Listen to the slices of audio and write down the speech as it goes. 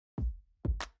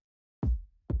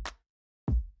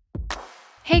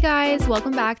Hey guys,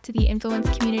 welcome back to the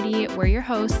Influence Community. We're your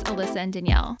hosts, Alyssa and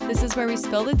Danielle. This is where we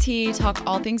spill the tea, talk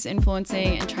all things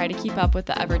influencing, and try to keep up with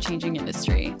the ever-changing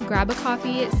industry. Grab a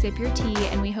coffee, sip your tea,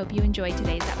 and we hope you enjoy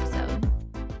today's episode.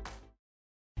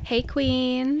 Hey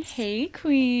queens. Hey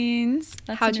queens.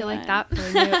 How'd you like that for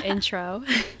a new intro?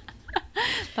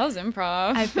 That was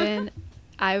improv.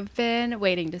 I've been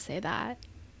waiting to say that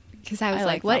because I was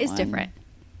like, what is different?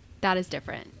 That is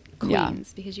different.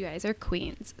 Queens, because you guys are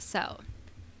queens. So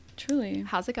truly.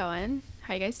 How's it going?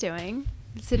 How you guys doing?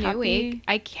 It's a new week.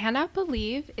 I cannot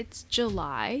believe it's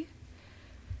July.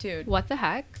 Dude. What the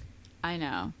heck? I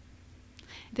know.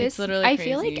 It's literally crazy. I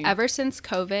feel like ever since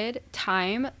COVID,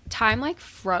 time like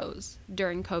froze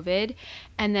during COVID,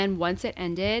 and then once it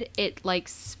ended, it like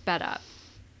sped up.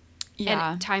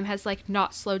 Yeah. And time has like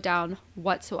not slowed down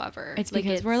whatsoever. It's like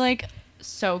because we're like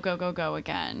so go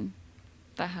again.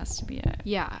 That has to be it.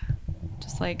 Yeah.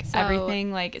 Just like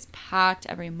everything like is packed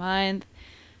every month.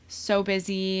 So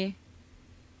busy.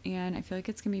 And I feel like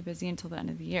it's going to be busy until the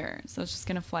end of the year. So it's just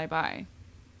going to fly by.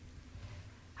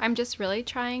 I'm just really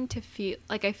trying to feel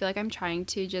like I feel like I'm trying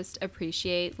to just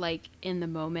appreciate like in the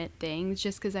moment things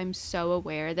just because I'm so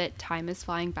aware that time is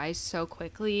flying by so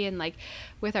quickly. And like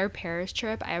with our Paris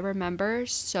trip, I remember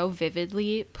so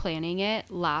vividly planning it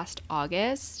last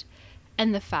August.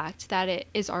 And the fact that it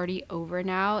is already over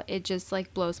now, it just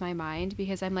like blows my mind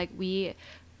because I'm like, we're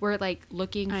like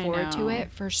looking forward to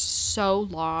it for so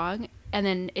long and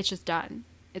then it's just done.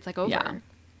 It's like over. Yeah.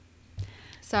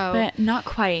 So, but not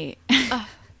quite.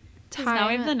 Because now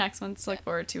we have the next one to look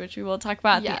forward to, which we will talk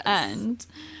about at the end.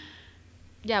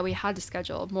 Yeah, we had to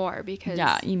schedule more because.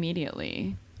 Yeah,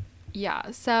 immediately.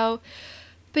 Yeah. So,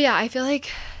 but yeah, I feel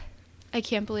like I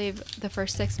can't believe the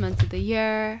first 6 months of the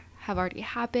year have already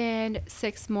happened.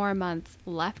 6 more months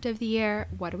left of the year.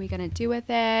 What are we going to do with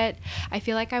it? I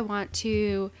feel like I want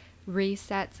to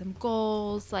reset some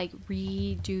goals, like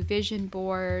redo vision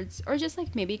boards, or just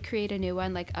like maybe create a new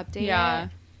one, like update it,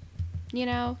 you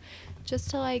know,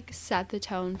 just to like set the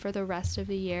tone for the rest of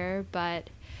the year. But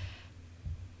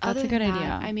that's a good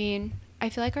idea. I mean, I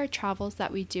feel like our travels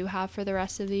that we do have for the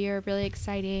rest of the year are really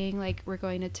exciting. Like we're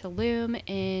going to Tulum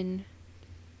in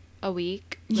a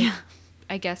week. Yeah.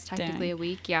 I guess technically a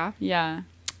week, yeah. Yeah.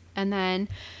 And then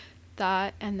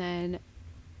that, and then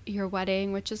your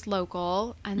wedding, which is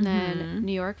local, and then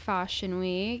New York Fashion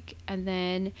Week, and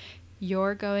then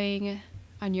you're going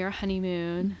on your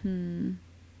honeymoon.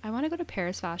 I want to go to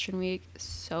Paris Fashion Week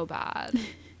so bad.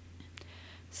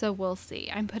 So we'll see.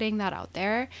 I'm putting that out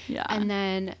there. Yeah. And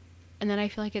then I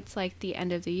feel like it's like the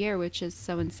end of the year, which is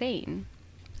so insane.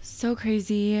 So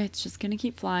crazy. It's just gonna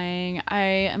keep flying. I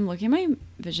am looking at my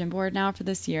vision board now for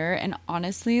this year, and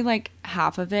honestly, like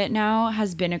half of it now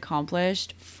has been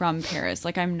accomplished from Paris.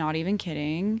 Like I'm not even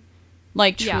kidding.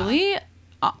 Like truly,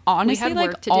 honestly, we had like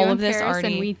work to all do of this Paris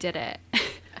already, and we did it.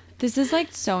 This is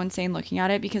like so insane looking at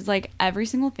it because like every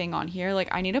single thing on here, like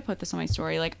I need to put this on my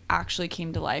story, like actually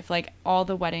came to life. Like all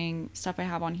the wedding stuff I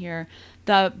have on here,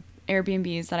 the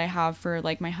Airbnbs that I have for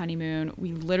like my honeymoon,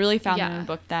 we literally found them and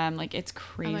booked them. Like it's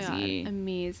crazy. Oh my God,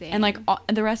 amazing. And like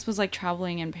the rest was like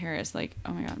traveling in Paris. Like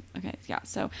oh my God. Okay, yeah.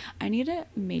 So I need a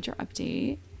major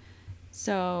update.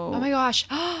 So oh my gosh,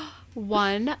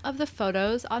 one of the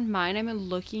photos on mine, I'm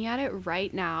looking at it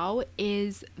right now,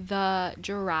 is the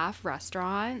Giraffe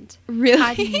restaurant. Really?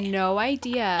 I had no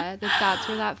idea that that's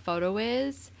where that photo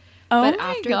is. Oh but my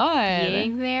after God.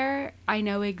 being there, I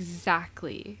know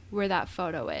exactly where that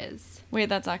photo is. Wait,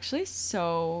 that's actually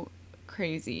so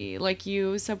crazy. Like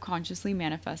you subconsciously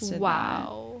manifested that.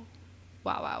 Wow.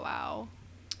 Wow.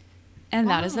 And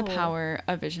that is the power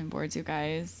of vision boards, you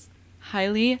guys.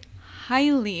 Highly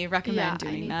recommend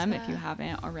doing them if you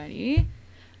haven't already.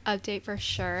 Update for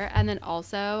sure. And then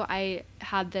also I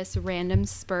had this random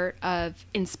spurt of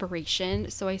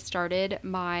inspiration. So I started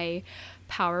my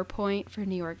PowerPoint for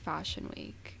New York Fashion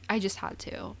Week. I just had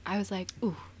to. I was like,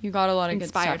 ooh, you got a lot of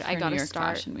inspired. Good stuff for New York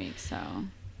Fashion Week,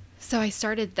 so I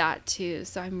started that too.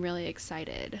 So I'm really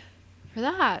excited for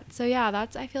that. So yeah,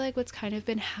 that's I feel like what's kind of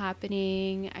been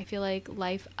happening. I feel like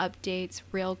life updates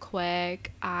real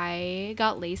quick. I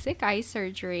got LASIK eye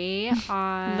surgery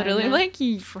on literally like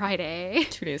Friday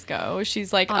 2 days ago.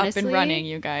 She's like honestly, up and running,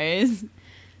 you guys.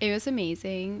 It was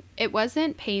amazing. It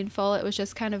wasn't painful. It was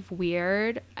just kind of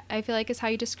weird, I feel like is how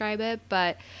you describe it.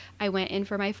 But I went in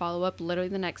for my follow-up literally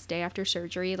the next day after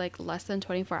surgery, like less than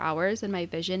 24 hours, and my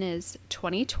vision is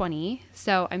 20/20.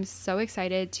 So I'm so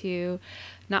excited to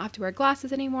not have to wear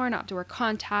glasses anymore, not have to wear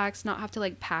contacts, not have to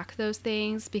like pack those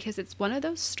things, because it's one of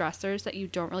those stressors that you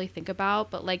don't really think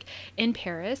about. But like in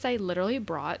Paris, I literally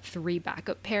brought 3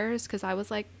 backup pairs because I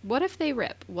was like, what if they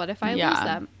rip? What if I lose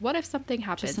them? What if something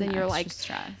happens? Just an And you're extra like,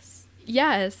 stress.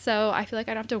 yes. So I feel like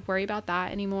I don't have to worry about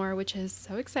that anymore, which is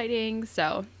so exciting.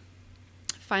 So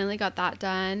finally got that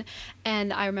done.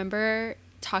 And I remember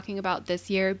talking about this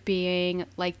year being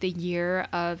like the year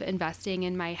of investing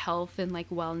in my health and like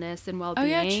wellness and well-being. Oh,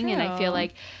 yeah, true. And I feel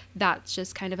like that's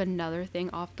just kind of another thing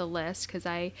off the list, because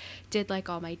I did like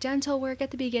all my dental work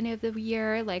at the beginning of the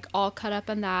year, like all cut up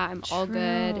on that. I'm all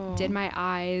good. Did my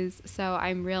eyes. So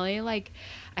I'm really like,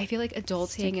 I feel like adulting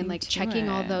Sticking and like to checking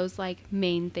all it. those like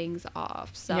main things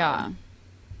off. So Yeah.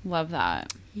 Love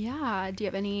that. yeah. Do you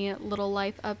have any little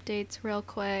life updates real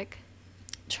quick?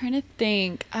 Trying to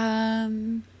think.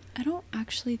 I don't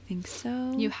actually think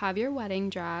so. You have your wedding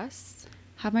dress.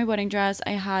 Have my wedding dress.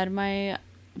 I had my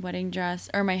wedding dress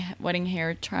or my wedding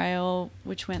hair trial,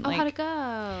 which went like, how'd it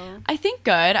go? I think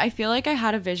good. I feel like I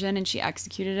had a vision and she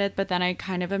executed it, but then I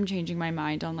kind of am changing my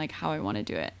mind on like how I want to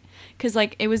do it. Cause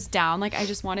like it was down, like I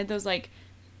just wanted those like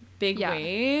big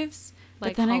waves.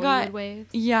 Like but then Hollywood I got waves.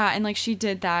 Yeah, and like she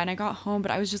did that and I got home,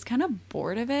 but I was just kind of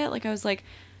bored of it. Like I was like,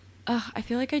 ugh, I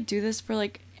feel like I do this for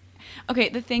like, okay,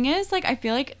 the thing is like I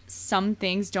feel like some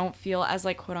things don't feel as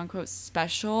like quote unquote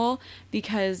special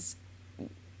because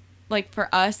like for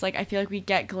us, like I feel like we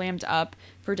get glammed up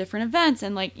for different events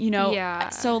and like, you know,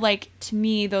 so like to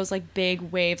me those like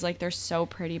big waves, like they're so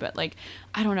pretty, but like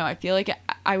I don't know, I feel like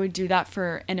I would do that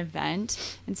for an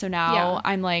event. And so now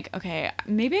I'm like, okay,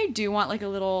 maybe I do want like a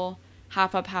little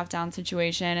half up, half down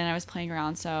situation, and I was playing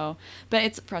around, so but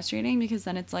it's frustrating because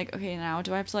then it's like, okay, now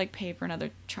do I have to like pay for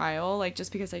another trial like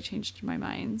just because I changed my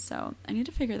mind? So I need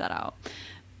to figure that out.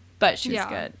 But she was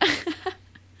good.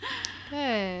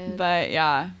 Good. But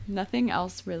yeah, nothing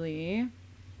else really.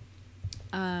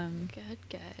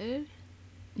 Good.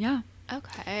 Yeah.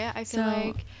 Okay, I feel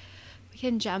like we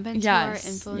can jump into our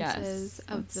influences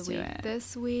of the week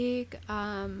this week.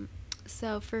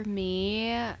 So for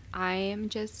me, I am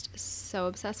just so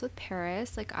obsessed with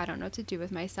Paris. Like, I don't know what to do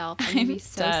with myself. I'm gonna be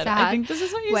so sad. I think this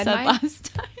is what you said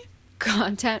last time.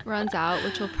 Content runs out,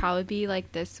 which will probably be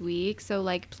like this week. So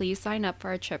like, please sign up for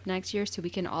our trip next year so we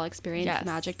can all experience the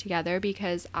magic together,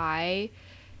 because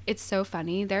it's so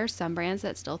funny. There are some brands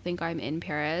that still think I'm in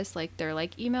Paris. Like, they're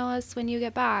like, email us when you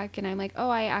get back. And I'm like, oh,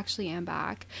 I actually am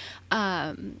back.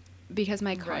 Because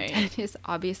my content is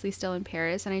obviously still in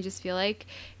Paris. And I just feel like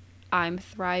I'm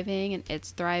thriving and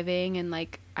it's thriving. And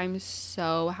like, I'm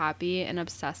so happy and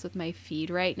obsessed with my feed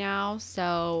right now.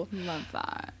 So love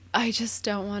that. I just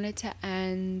don't want it to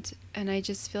end. And I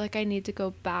just feel like I need to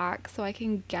go back so I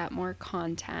can get more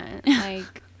content.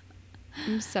 Like,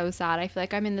 I'm so sad. I feel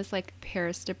like I'm in this like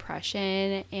Paris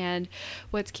depression, and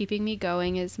what's keeping me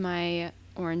going is my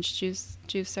orange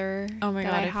juicer. Oh my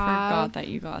god, I forgot that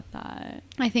you got that.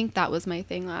 I think that was my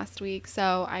thing last week.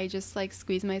 So I just like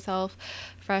squeeze myself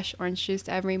fresh orange juice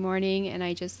every morning, and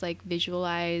I just like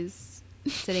visualize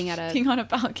sitting at a being on a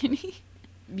balcony.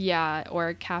 Yeah, or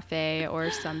a cafe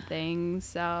or something.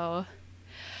 So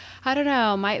I don't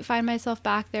know, might find myself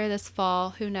back there this fall,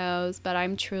 who knows, but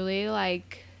I'm truly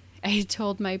like, I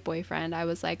told my boyfriend, I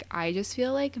was like, I just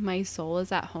feel like my soul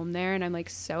is at home there, and I'm like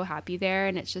so happy there.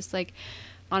 And it's just like,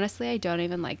 honestly, I don't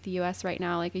even like the US right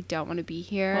now. Like, I don't want to be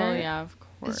here. Oh yeah, of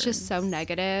course. It's just so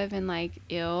negative and like,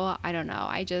 ew, I don't know.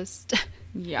 I just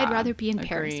I'd rather be in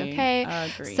Paris, okay?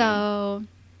 Agree. So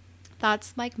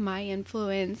that's like my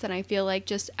influence, and I feel like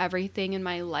just everything in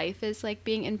my life is like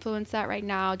being influenced that right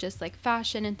now, just like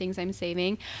fashion and things I'm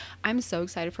saving. I'm so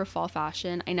excited for fall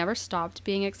fashion. I never stopped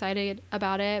being excited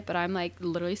about it, but I'm like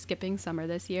literally skipping summer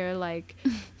this year. Like,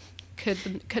 could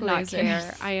not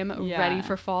care. I am ready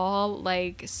for fall,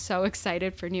 like so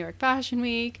excited for New York Fashion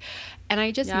Week. And I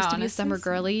just used to be a summer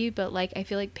girly, but like I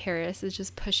feel like Paris is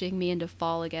just pushing me into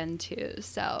fall again too.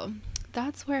 So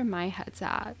that's where my head's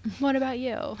at. What about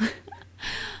you?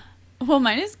 Well,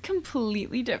 mine is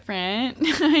completely different.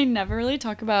 I never really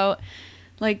talk about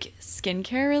like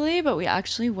skincare really, but we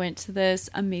actually went to this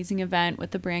amazing event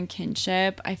with the brand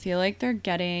Kinship. I feel like they're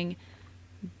getting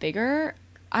bigger.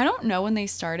 I don't know when they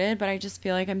started, but I just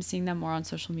feel like I'm seeing them more on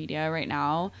social media right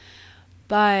now.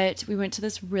 But we went to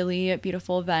this really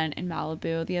beautiful event in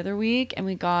Malibu the other week, and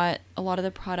we got a lot of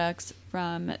the products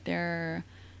from their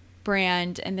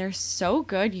brand, and they're so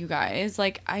good, you guys.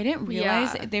 Like, I didn't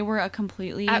realize they were a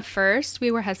completely... At first,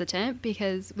 we were hesitant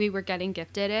because we were getting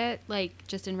gifted it, like,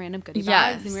 just in random goodie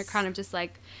bags, and we were kind of just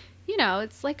like, you know,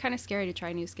 it's like kind of scary to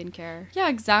try new skincare. Yeah,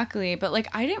 exactly. But like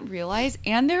I didn't realize,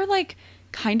 and they're like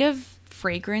kind of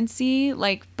fragrancy,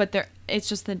 like, but they're it's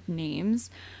just the names.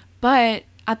 But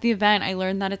at the event, I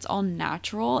learned that it's all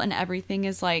natural and everything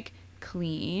is like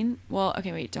clean. Well,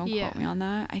 okay, wait, don't Yeah. quote me on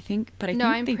that. I think No,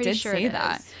 I'm they pretty did sure say it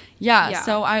that. is. Yeah, Yeah.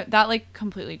 so I that like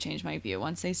completely changed my view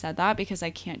once they said that, because I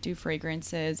can't do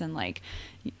fragrances and like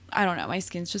I don't know, my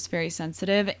skin's just very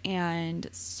sensitive, and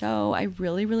so I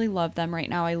really really love them right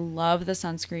now. I love the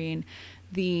sunscreen,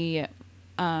 the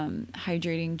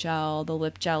hydrating gel, the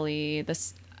lip jelly,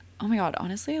 this oh my god,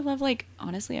 honestly, I love like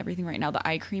honestly everything right now. The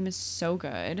eye cream is so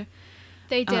good.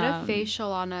 They did a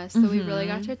facial on us, so we really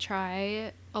got Mhm. to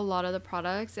try a lot of the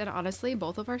products. And honestly,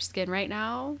 both of our skin right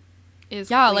now is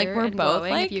Yeah, clear like we're and both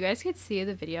glowing. like If you guys could see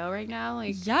the video right now,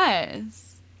 like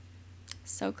yes.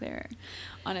 So clear.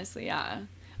 Honestly, yeah.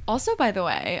 Also, by the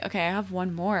way, okay, I have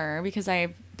one more because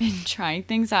I've been trying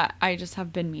things that I just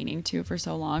have been meaning to for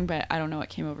so long, but I don't know what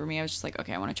came over me. I was just like,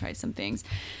 okay, I want to try some things.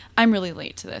 I'm really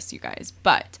late to this, you guys,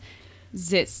 but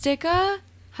Zitstica,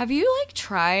 have you like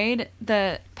tried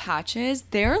the patches?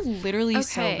 They're literally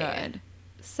so okay. good.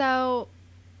 So,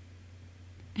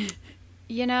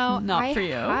 you know, Not I for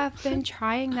you. have been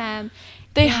trying them.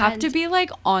 They have and to be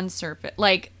like on surface,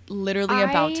 like literally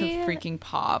about to I freaking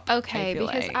pop. okay, I feel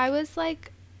because like. I was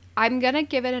like, I'm gonna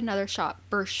give it another shot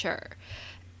for sure.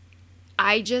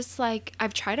 I just like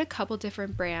I've tried a couple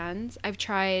different brands. I've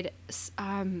tried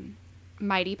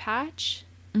Mighty Patch.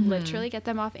 Mhm. Literally get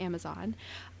them off Amazon.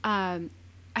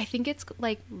 I think it's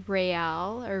like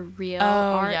Real or Real.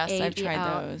 Oh, yes, I've RAVL,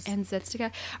 tried those. And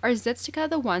Zitstica. Are Zitstica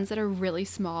the ones that are really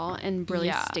small and really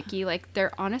Yeah. sticky? Like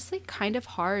they're honestly kind of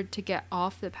hard to get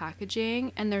off the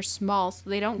packaging, and they're small, so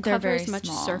they don't They're cover very as much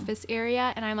small. surface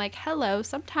area. And I'm like, hello,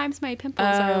 sometimes my pimples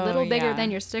are a little bigger yeah. than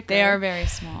your sticker. They are very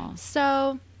small.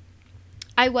 So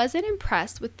I wasn't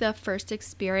impressed with the first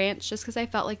experience just because I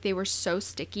felt like they were so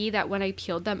sticky that when I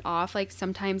peeled them off, like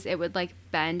sometimes it would like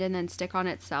bend and then stick on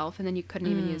itself and then you couldn't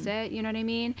even use it. You know what I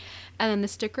mean? And then the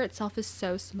sticker itself is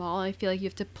so small. I feel like you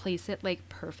have to place it like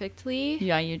perfectly.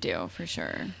 Yeah, you do, for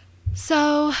sure.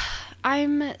 So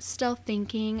I'm still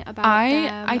thinking about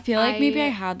them. I feel like maybe I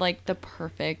had like the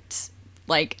perfect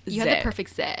like You zit. had the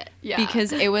perfect zit. Yeah.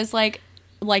 Because it was like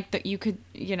that you could,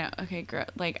 you know, okay,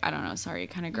 like I don't know, sorry,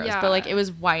 kind of gross, Yeah. but like it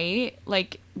was white,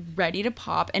 like ready to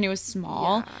pop, and it was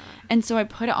small. Yeah. And so I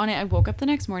put it on it. I woke up the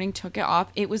next morning, took it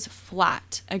off. It was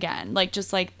flat again, like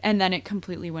just like, and then it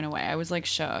completely went away. I was like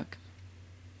shook.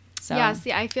 So yeah,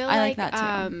 see, I feel I like, like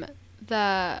that too.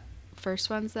 The first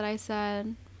ones that I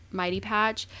said, Mighty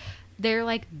Patch, they're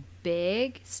like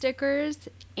big stickers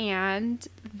and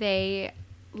they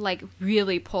like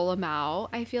really pull them out.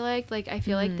 I feel like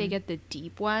they get the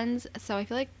deep ones, so I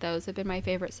feel like those have been my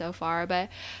favorite so far. But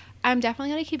I'm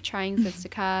definitely gonna keep trying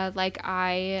Zystica. Like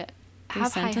I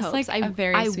have high sent us, hopes. like, a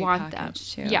very I sweet want them.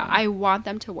 package, too. Yeah, I want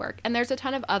them to work. And there's a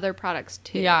ton of other products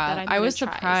too. Yeah, that I'm I was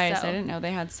gonna try, surprised. so. I didn't know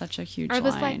they had such a huge I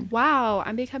was line. like, wow,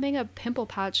 I'm becoming a pimple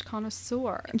patch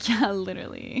connoisseur. Yeah,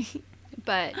 literally.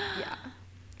 But yeah.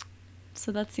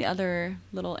 So that's the other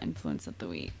little influence of the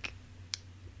week.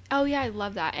 Oh yeah, I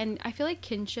love that. And I feel like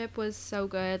Kinship was so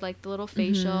good, like the little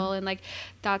facial, and like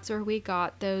that's where we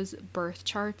got those birth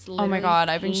charts. Oh my God,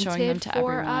 I've been showing them painted to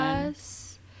for everyone. us.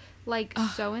 Like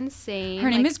so insane. Her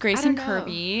name Like, is I Grayson don't know.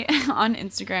 Kirby on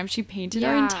Instagram. She painted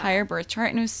her Yeah. entire birth chart,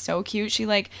 and it was so cute. She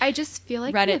like I just feel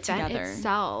like read the it event together.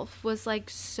 itself was like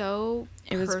so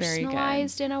It was very good.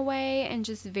 personalized in a way, and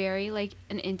just very like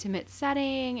an intimate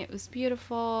setting. It was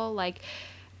beautiful. Like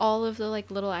all of the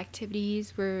like little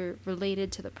activities were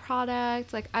related to the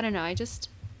product. Like I don't know, I just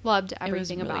loved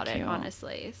everything really about it, cute.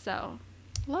 honestly. So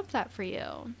love that for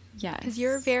you. yes, Because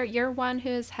you're one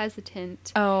who's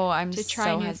hesitant. Oh, I'm to try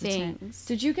so new hesitant. things.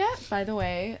 Did you get, by the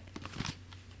way,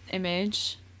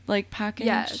 image like package?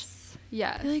 Yes.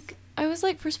 Yes. Like I was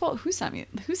like, first of all, who sent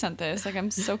this? Like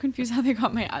I'm so confused how they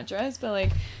got my address, but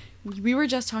like we were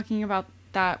just talking about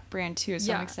that brand too,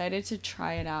 so I'm Yeah. excited to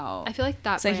try it out. I feel like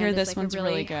that So I brand hear is this like one's a really,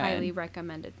 really good. highly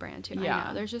recommended brand too. I Yeah.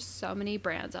 know. There's just so many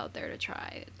brands out there to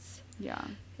try. Yeah.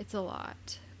 It's a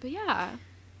lot. But yeah.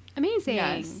 Amazing.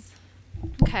 Yes.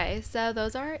 Okay, so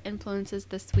those are influences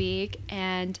this week,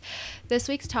 and this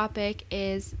week's topic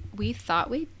is we thought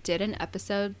we did an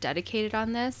episode dedicated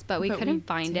on this, but we But couldn't we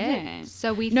find didn't. it.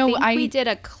 So we No, we did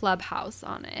a Clubhouse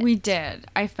on it. We did.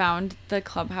 I found the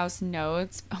Clubhouse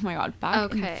notes. Oh my God,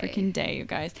 back in the Okay. freaking day, you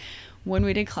guys. When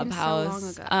we did Seems so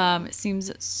Clubhouse, long ago. it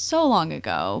seems so long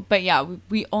ago. But yeah,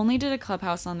 we only did a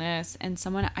Clubhouse on this, and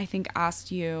someone I think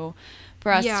asked you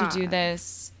for us Yeah. to do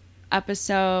this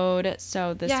episode.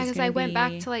 So this Yeah, is because going I to went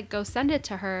back be, to like go send it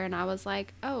to her and I was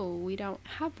like, oh, we don't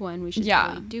have one. We should yeah.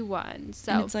 totally do one. And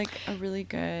So, it's like a really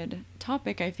good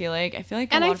topic, I feel like. I feel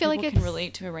like a and I lot of feel like people can it's,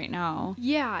 relate to it right now.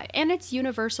 yeah, and it's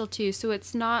universal too. So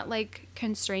it's not like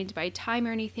constrained by time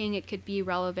or anything. It could be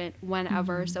relevant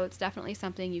whenever. So it's definitely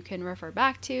something you can refer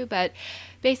back to. But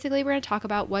basically, we're going to talk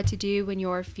about what to do when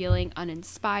you're feeling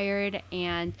uninspired.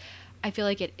 And I feel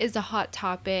like it is a hot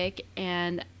topic.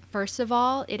 And first of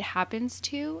all, it happens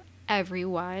to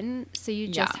everyone. So you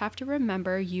just Yeah. have to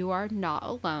remember you are not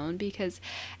alone because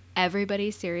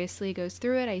everybody seriously goes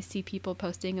through it. I see people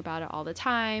posting about it all the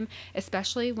time,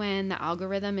 especially when the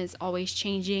algorithm is always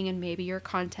changing and maybe your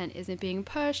content isn't being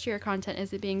pushed, your content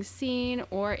isn't being seen,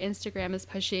 or Instagram is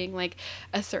pushing like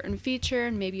a certain feature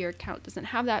and maybe your account doesn't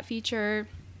have that feature.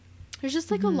 There's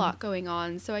just like a lot going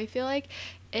on. So I feel like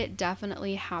it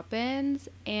definitely happens.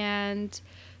 And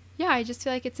yeah, I just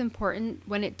feel like it's important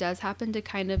when it does happen to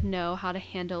kind of know how to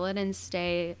handle it and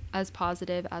stay as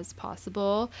positive as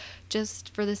possible,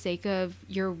 just for the sake of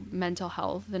your mental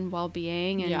health and well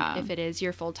being. And Yeah. if it is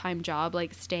your full time job,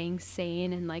 like staying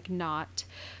sane and like not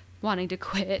wanting to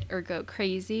quit or go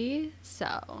crazy.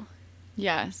 So,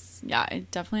 Yes. Yeah,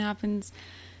 it definitely happens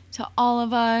to all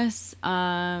of us.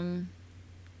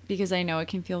 Because I know it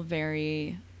can feel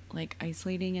very like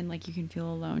isolating and like you can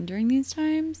feel alone during these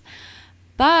times.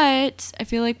 But I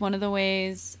feel like one of the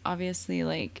ways, obviously,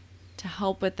 like to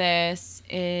help with this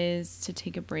is to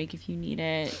take a break if you need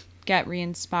it, get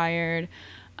re-inspired.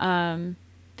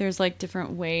 There's like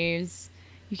different ways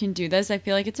you can do this. I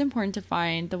feel like it's important to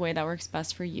find the way that works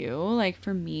best for you. Like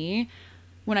for me,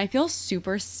 when I feel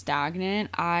super stagnant,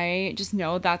 I just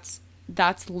know that's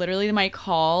literally my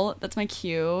call. That's my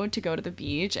cue to go to the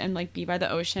beach and like be by the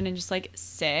ocean and just like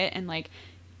sit and like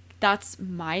that's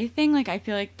my thing. Like I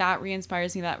feel like that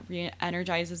re-inspires me, that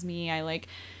re-energizes me. I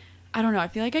don't know, I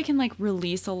feel like I can like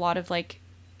release a lot of like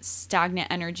stagnant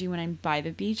energy when I'm by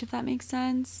the beach, if that makes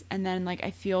sense. And then like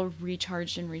I feel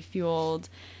recharged and refueled.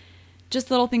 Just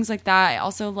little things like that. I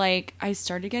also like I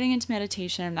started getting into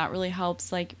meditation and that really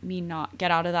helps like me not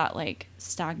get out of that like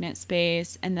stagnant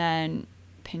space. And then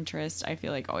Pinterest I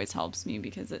feel like always helps me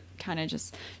because it kind of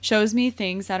just shows me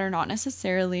things that are not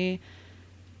necessarily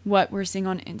what we're seeing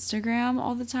on Instagram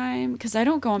all the time, because I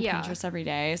don't go on yeah. Pinterest every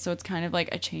day, so it's kind of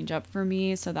like a change up for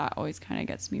me, so that always kind of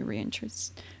gets me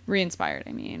re-inspired,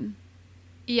 I mean.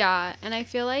 Yeah. And I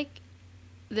feel like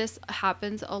this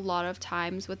happens a lot of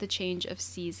times with the change of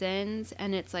seasons,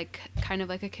 and it's like kind of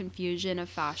like a confusion of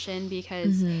fashion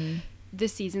because the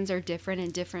seasons are different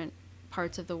in different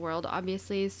parts of the world,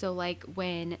 obviously. So like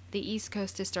when the East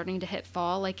Coast is starting to hit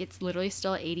fall, like it's literally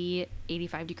still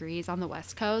 80-85 degrees on the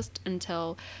West Coast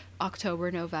until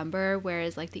October, November,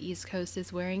 whereas like the East Coast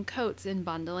is wearing coats and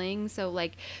bundling. So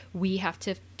like we have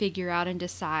to figure out and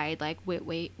decide like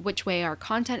which way our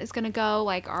content is going to go.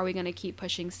 Like, are we going to keep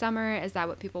pushing summer? Is that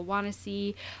what people want to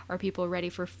see? Are people ready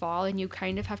for fall? And you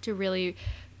kind of have to really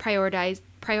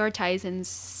prioritize and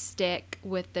stick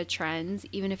with the trends,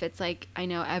 even if it's like, I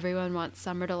know everyone wants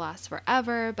summer to last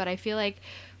forever, but I feel like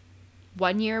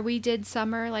one year we did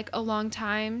summer like a long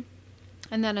time,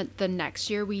 and then the next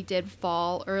year we did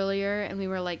fall earlier, and we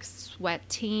were like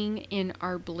sweating in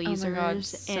our blazers Oh my God,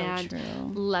 so and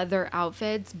true. leather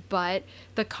outfits, but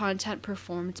the content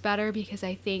performed better because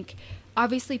I think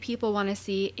obviously people want to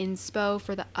see inspo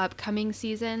for the upcoming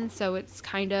season, so it's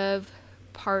kind of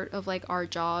part of like our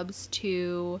jobs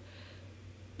to,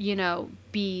 you know,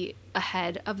 be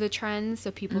ahead of the trends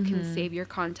so people can save your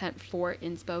content for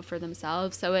inspo for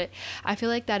themselves. So I feel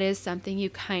like that is something you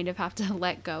kind of have to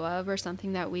let go of, or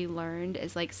something that we learned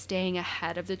is like staying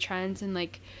ahead of the trends and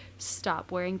like stop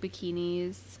wearing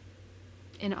bikinis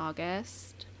in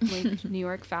August, like New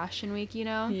York Fashion Week, you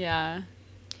know? Yeah.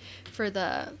 For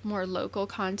the more local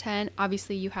content,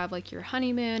 obviously you have like your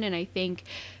honeymoon, and I think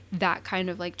that kind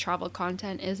of like travel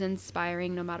content is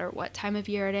inspiring no matter what time of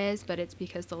year it is, but it's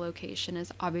because the location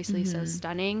is obviously so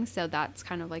stunning, so that's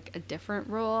kind of like a different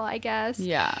rule, I guess.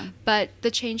 Yeah. But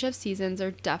the change of seasons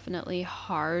are definitely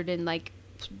hard, and like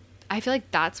I feel like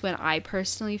that's when I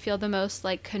personally feel the most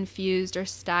like confused or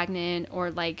stagnant, or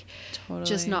like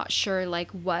just Totally. not sure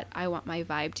like what I want my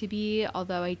vibe to be.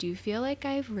 Although I do feel like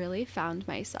I've really found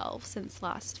myself since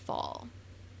last fall.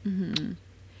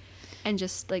 And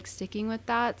just like sticking with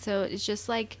that. So it's just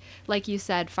like you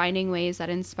said, finding ways that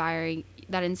inspire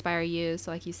you.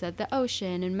 So like you said, the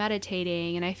ocean and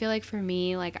meditating. And I feel like for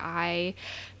me, like I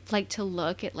like to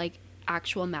look at like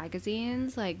actual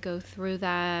magazines, like go through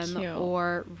them Cute.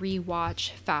 or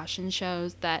rewatch fashion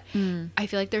shows that I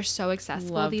feel like they're so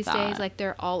accessible Love these days. that. Like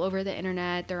they're all over the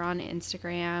internet, they're on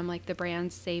Instagram, like the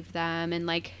brands save them, and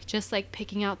like just like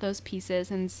picking out those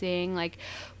pieces and seeing like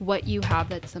what you have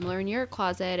that's similar in your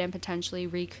closet and potentially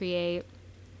recreate,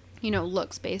 you know,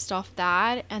 looks based off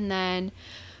that. And then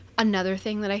another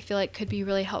thing that I feel like could be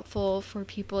really helpful for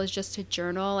people is just to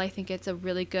journal. I think it's a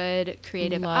really good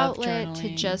creative Love outlet to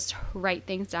journaling. just write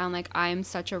things down. Like I'm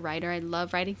such a writer. I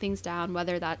love writing things down,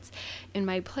 whether that's in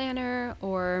my planner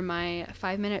or my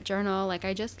 5-minute journal. Like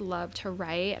I just love to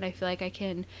write, and I feel like I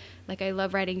can, like I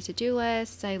love writing to-do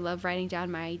lists. I love writing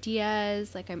down my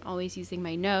ideas. Like I'm always using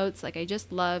my notes. Like I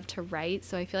just love to write.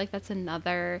 So I feel like that's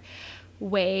another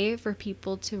way for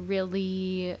people to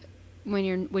really, when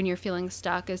you're feeling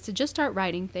stuck, is to just start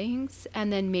writing things,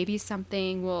 and then maybe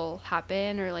something will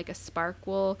happen, or like a spark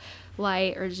will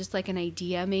light, or just like an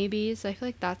idea maybe. So I feel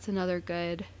like that's another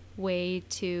good way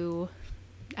to,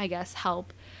 I guess,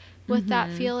 help with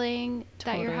that feeling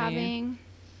that you're Totally. having.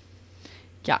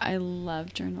 Yeah, I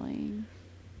love journaling.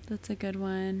 That's a good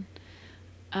one.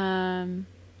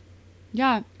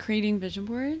 Yeah, creating vision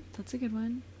board. That's a good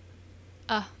one.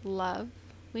 Love.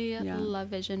 We Yeah. love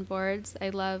vision boards.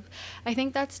 I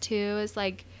think that's too, is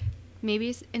like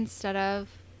maybe instead of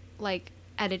like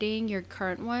editing your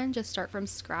current one, just start from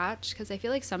scratch. Because I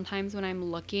feel like sometimes when I'm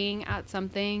looking at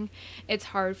something, it's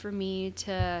hard for me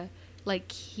to like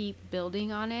keep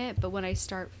building on it, but when I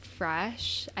start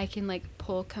fresh, I can like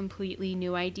pull completely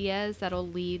new ideas that'll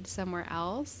lead somewhere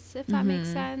else, if that makes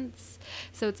sense.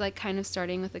 So it's like kind of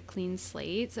starting with a clean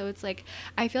slate. So it's like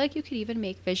I feel like you could even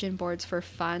make vision boards for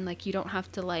fun. Like you don't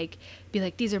have to like be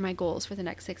like, these are my goals for the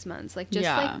next 6 months. Like just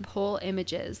like pull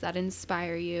images that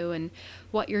inspire you and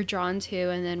what you're drawn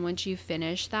to, and then once you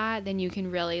finish that, then you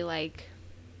can really like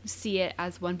see it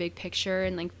as one big picture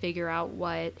and like figure out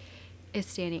what is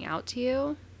standing out to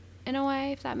you in a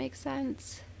way, if that makes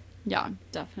sense. Yeah,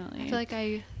 definitely. I feel like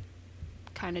I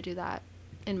kind of do that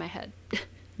in my head.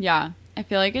 Yeah, I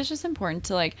feel like it's just important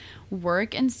to like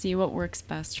work and see what works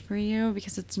best for you,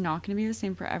 because it's not going to be the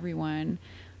same for everyone.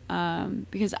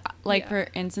 Because like for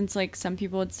instance, like some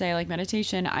people would say like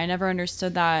meditation, I never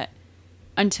understood that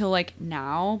until like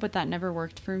now, but that never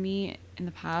worked for me in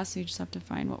the past. So you just have to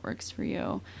find what works for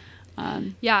you.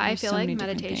 Yeah, I There's feel so like many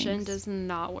different meditation things. does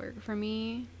not work for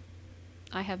me.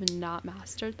 I have not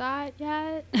mastered that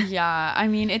yet. Yeah, I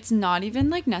mean, it's not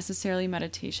even like necessarily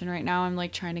meditation right now. I'm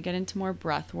like trying to get into more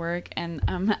breath work, and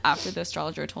after the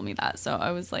astrologer told me that, so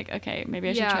I was like, okay, maybe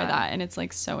I should try that. And it's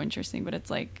like so interesting, but it's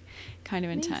like kind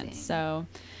of intense. Amazing. So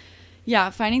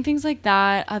yeah, finding things like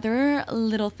that. Other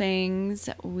little things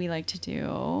we like to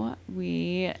do.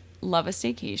 We love a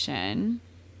staycation,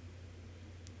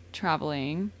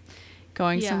 traveling,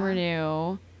 going somewhere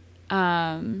new.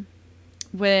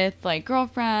 With like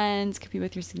girlfriends, could be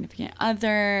with your significant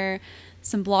other,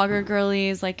 some blogger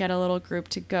girlies, like get a little group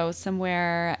to go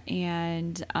somewhere.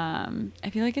 And I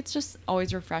feel like it's just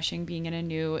always refreshing being in a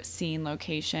new scene,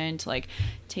 location, to like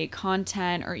take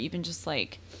content, or even just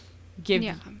like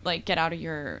like get out of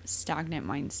your stagnant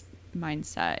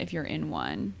mindset if you're in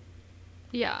one.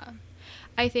 Yeah.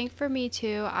 I think for me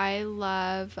too,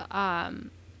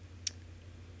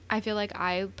 I feel like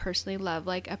I personally love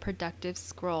like a productive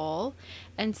scroll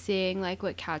and seeing like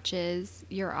what catches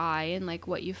your eye and like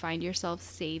what you find yourself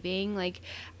saving. Like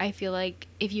I feel like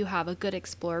if you have a good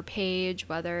explore page,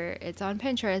 whether it's on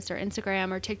Pinterest or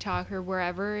Instagram or TikTok or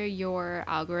wherever your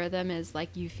algorithm is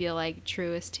like you feel like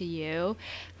truest to you,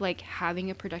 like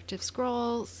having a productive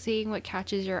scroll, seeing what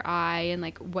catches your eye and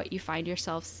like what you find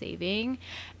yourself saving.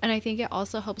 And I think it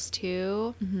also helps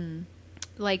too.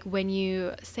 Like when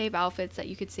you save outfits that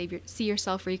you could see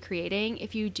yourself recreating,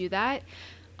 if you do that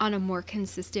on a more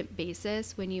consistent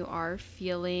basis when you are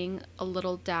feeling a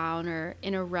little down or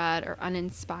in a rut or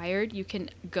uninspired, you can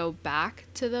go back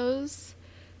to those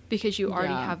because you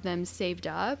already have them saved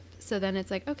up. So then it's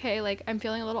like, okay, like I'm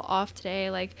feeling a little off today.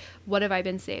 Like what have I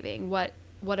been saving? What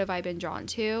have I been drawn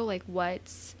to? Like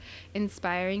what's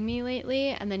inspiring me lately?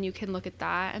 And then you can look at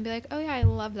that and be like, oh yeah, I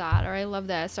love that, or I love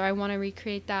this, or I want to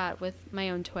recreate that with my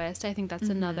own twist. I think that's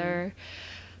another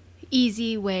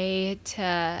easy way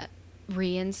to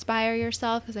re-inspire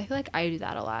yourself, because I feel like I do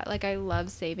that a lot. Like I love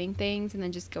saving things and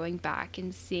then just going back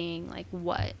and seeing like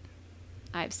what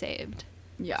I've saved.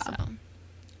 Yeah. So.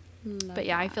 But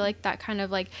yeah, I feel like that kind of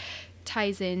like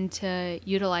ties into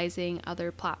utilizing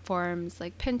other platforms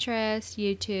like Pinterest,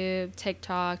 YouTube,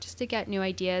 TikTok, just to get new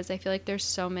ideas. I feel like there's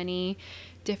so many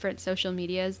different social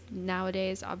medias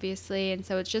nowadays, obviously, and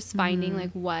so it's just finding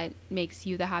like what makes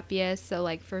you the happiest. So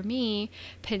like for me,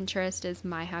 Pinterest is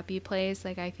my happy place.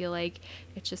 Like I feel like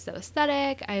it's just so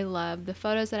aesthetic. I love the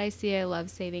photos that I see. I love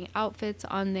saving outfits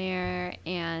on there,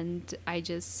 and I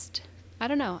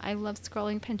don't know, I love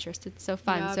scrolling Pinterest. It's so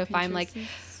fun. Yeah, So if I'm like, Pinterest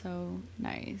is so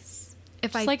nice.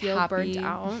 if Just I like feel burnt happy.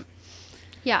 out,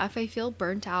 yeah, if I feel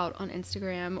burnt out on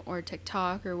Instagram or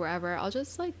TikTok or wherever, I'll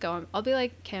just like go. I'll be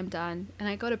like, okay, I'm done, and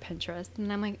I go to Pinterest,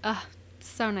 and I'm like, ugh, it's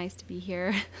so nice to be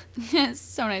here. It's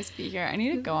so nice to be here. I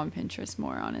need to go on Pinterest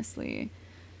more, honestly.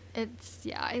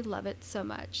 Yeah, I love it so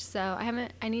much. So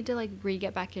I need to like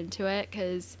get back into it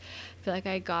because I feel like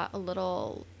I got a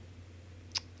little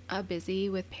busy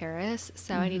with Paris,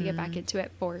 so I need to get back into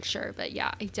it for sure. But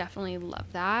yeah, I definitely love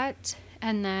that.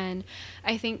 And then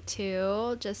I think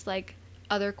too, just like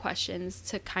other questions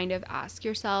to kind of ask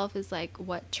yourself is like,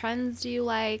 what trends do you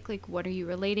like? Like, what are you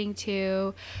relating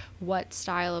to? What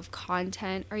style of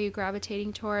content are you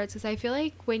gravitating towards? Because I feel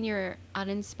like when you're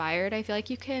uninspired, I feel like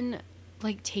you can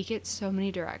like take it so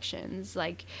many directions.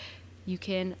 Like, you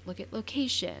can look at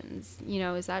locations, you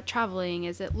know, is that traveling?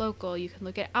 Is it local? You can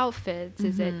look at outfits.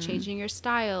 Is it changing your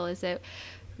style? Is it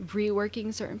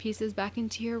reworking certain pieces back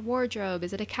into your wardrobe?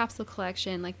 Is it a capsule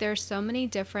collection? Like there are so many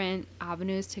different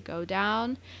avenues to go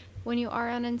down when you are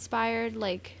uninspired.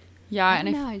 Like, Yeah, I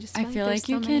and don't know, I just I feel feel like like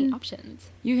there's so many options.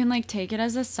 you can like take it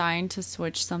as a sign to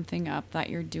switch something up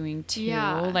that you're doing too.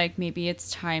 Yeah. Like maybe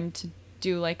it's time to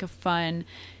do like a fun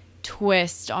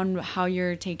twist on how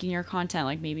you're taking your content.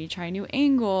 Like maybe try new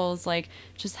angles, like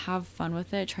just have fun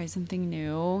with it, try something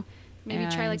new. Maybe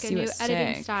try and like a see what new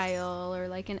editing sticks. style or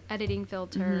like an editing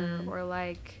filter or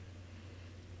like,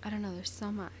 I don't know, there's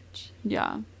so much.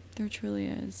 Yeah, there truly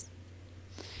is.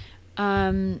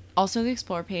 Also the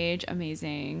explore page,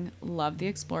 amazing. Love the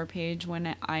explore page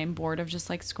when I'm bored of just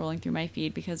like scrolling through my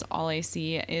feed because all I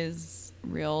see is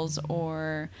reels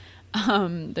or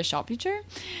the shop feature,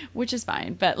 which is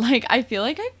fine. But like I feel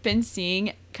like I've been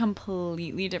seeing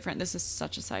completely different, this is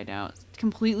such a side note,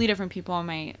 completely different people on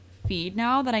my feed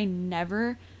now that I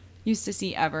never used to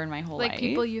see ever in my whole life. Like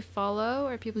people you follow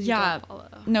or people you don't follow?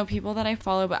 No, people that I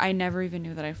follow, but I never even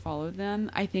knew that I followed them.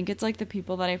 I think it's like the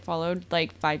people that I followed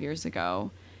like 5 years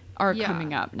ago are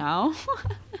coming up now.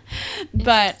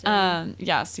 But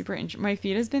yeah, super my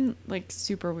feed has been like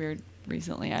super weird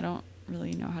recently. I don't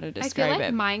really know how to describe I feel like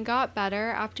it. mine got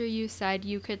better after you said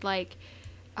you could like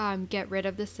get rid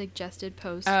of the suggested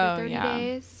post Oh, for 30 yeah.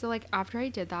 days. So like after I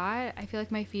did that, I feel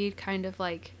like my feed kind of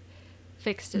like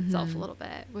fixed itself a little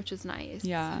bit, which was nice.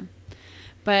 Yeah.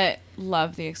 But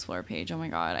love the explore page. Oh my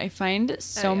god. I find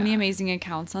so many amazing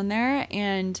accounts on there,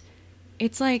 and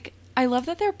it's like I love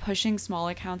that they're pushing small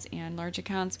accounts and large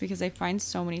accounts because I find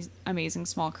so many amazing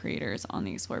small creators on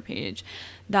the explore page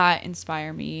that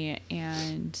inspire me,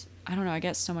 and I don't know, I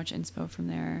get so much inspo from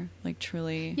there, like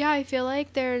truly. Yeah, I feel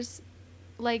like there's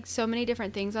like so many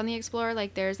different things on the Explorer.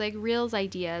 Like there's like reels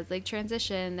ideas, like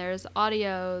transition, there's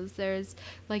audios, there's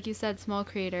like you said, small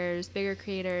creators, bigger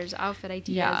creators, outfit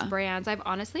ideas, brands. I've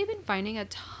honestly been finding a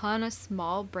ton of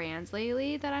small brands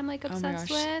lately that I'm like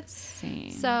obsessed with. Same.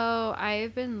 So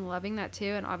I've been loving that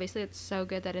too, and obviously it's so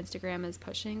good that Instagram is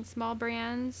pushing small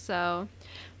brands. So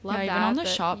love that. Even on the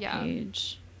shop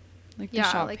page. Like the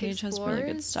shop like page has really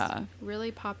good stuff.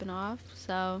 Really popping off.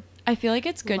 So I feel like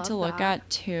it's good to look that. at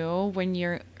too when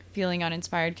you're feeling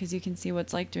uninspired because you can see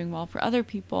what's like doing well for other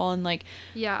people, and like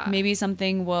maybe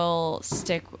something will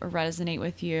stick or resonate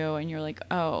with you and you're like,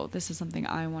 oh, this is something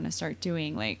I want to start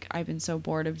doing. Like I've been so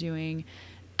bored of doing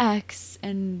X,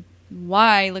 and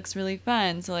Y looks really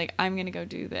fun, so like I'm gonna go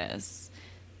do this,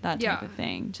 that type of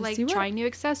thing. Just like trying new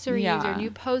accessories or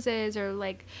new poses or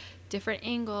like different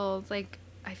angles. Like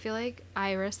I feel like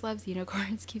Iris Loves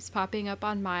Unicorns keeps popping up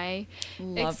on my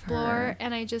Explore,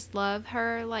 and I just love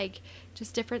her, like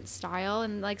just different style,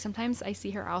 and like sometimes I see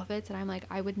her outfits and I'm like,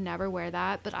 I would never wear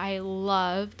that, but I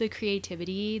love the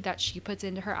creativity that she puts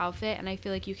into her outfit, and I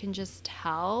feel like you can just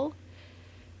tell.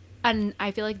 And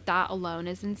I feel like that alone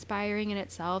is inspiring in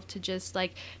itself, to just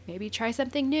like maybe try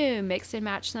something new, mix and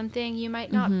match something you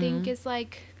might not think is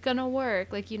like gonna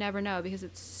work. Like you never know because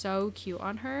it's so cute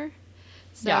on her.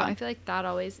 So I feel like that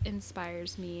always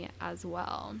inspires me as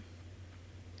well.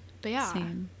 But yeah,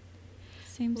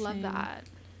 same love that.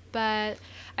 But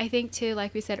I think too,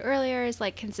 like we said earlier, is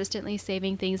like consistently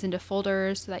saving things into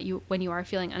folders so that you, when you are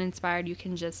feeling uninspired, you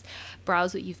can just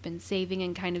browse what you've been saving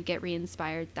and kind of get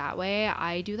re-inspired that way.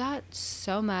 I do that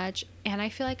so much, and I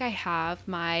feel like I have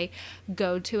my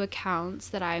go-to accounts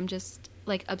that I'm just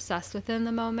like obsessed with in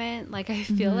the moment. Like I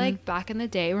feel like back in the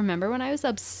day, remember when I was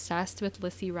obsessed with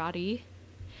Lissy Roddy?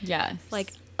 Yes.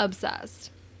 Like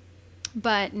obsessed.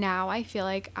 But now I feel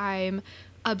like I'm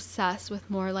obsessed with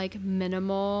more like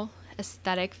minimal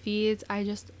aesthetic feeds. I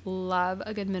just love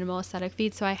a good minimal aesthetic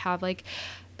feed. So I have like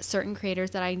certain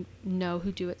creators that I know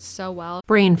who do it so well.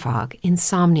 Brain fog,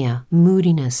 insomnia,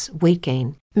 moodiness, weight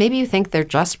gain. Maybe you think they're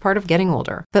just part of getting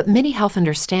older, but MIDI Health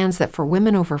understands that for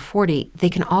women over 40, they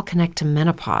can all connect to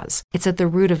menopause. It's at the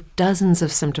root of dozens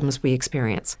of symptoms we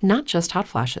experience, not just hot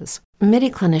flashes. MIDI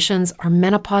clinicians are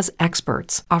menopause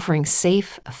experts, offering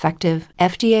safe, effective,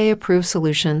 FDA-approved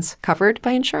solutions covered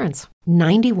by insurance.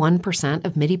 91%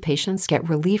 of MIDI patients get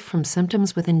relief from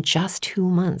symptoms within just 2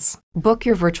 months. Book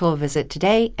your virtual visit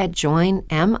today at joinmidi.com.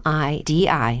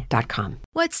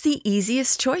 What's the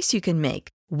easiest choice you can make?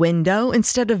 Window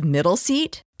instead of middle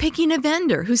seat? Picking a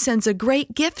vendor who sends a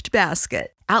great gift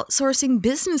basket? Outsourcing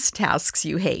business tasks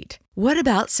you hate? What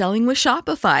about selling with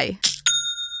Shopify?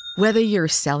 Whether you're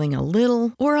selling a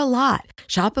little or a lot,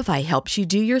 Shopify helps you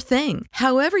do your thing,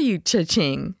 however you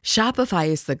cha-ching. Shopify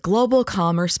is the global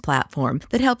commerce platform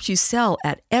that helps you sell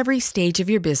at every stage of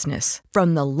your business.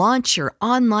 From the launch your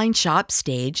online shop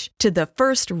stage to the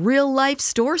first real-life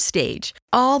store stage,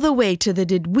 all the way to the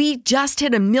did we just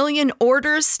hit a million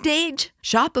orders stage.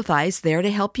 Shopify's there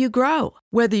to help you grow.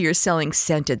 Whether you're selling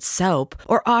scented soap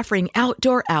or offering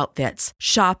outdoor outfits,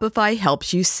 Shopify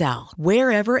helps you sell.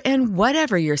 Wherever and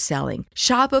whatever you're selling,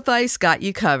 Shopify's got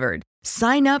you covered.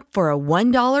 Sign up for a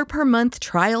 $1 per month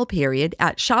trial period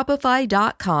at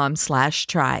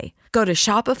shopify.com/try. Go to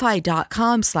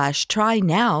shopify.com/try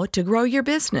now to grow your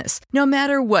business, no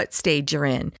matter what stage you're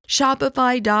in.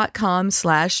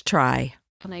 Shopify.com/try.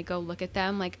 When I go look at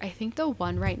them, like I think the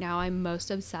one right now I'm most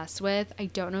obsessed with, I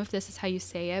don't know if this is how you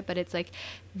say it, but it's like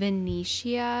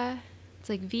Venetia. It's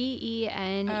like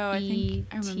Venetia. Oh, I think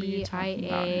I remember you talking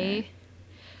about her.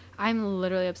 I'm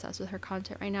literally obsessed with her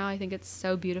content right now. I think it's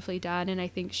so beautifully done, and I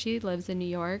think she lives in New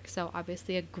York, so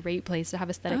obviously a great place to have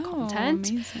aesthetic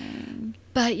content. Amazing.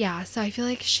 But yeah, so I feel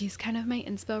like she's kind of my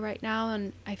inspo right now,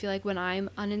 and I feel like when I'm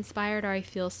uninspired or I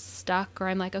feel stuck or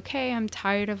I'm like, okay, I'm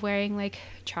tired of wearing like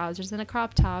trousers and a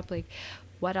crop top, like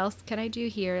what else can I do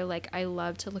here? Like I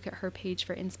love to look at her page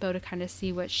for inspo to kind of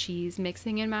see what she's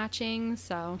mixing and matching.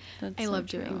 So I love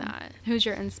doing that. Who's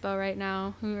your inspo right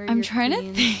now? Who are I'm your trying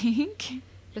queens? to think.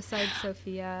 Besides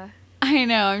Sophia. I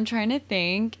know, I'm trying to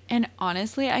think. And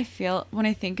honestly, I feel when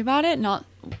I think about it, not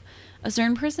a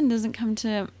certain person doesn't come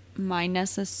to mind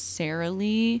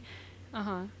necessarily.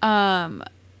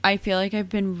 I feel like I've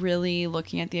been really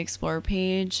looking at the Explore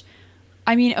page.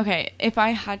 I mean, okay, if I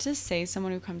had to say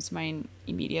someone who comes to mind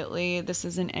immediately, this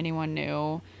isn't anyone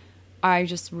new. I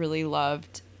just really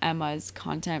loved Emma's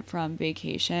content from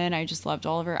Vacation. I just loved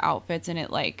all of her outfits, and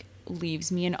it like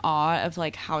leaves me in awe of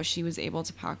like how she was able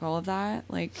to pack all of that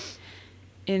like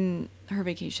in her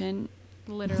vacation,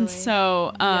 literally.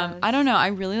 So Yes. I don't know, I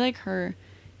really like her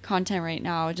content right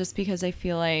now just because I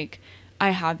feel like I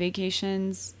have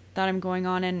vacations that I'm going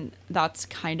on, and that's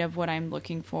kind of what I'm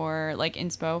looking for, like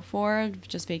inspo for,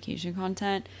 just vacation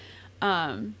content.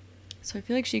 So I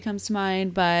feel like she comes to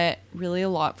mind, but really a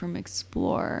lot from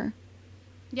Explore.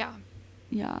 Yeah,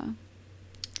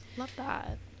 love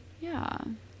that. Yeah,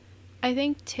 I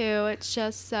think too, it's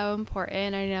just so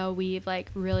important. I know we've like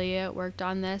really worked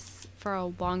on this for a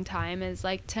long time, is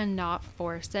like to not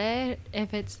force it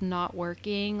if it's not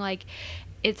working. Like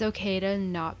it's okay to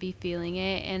not be feeling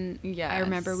it. And I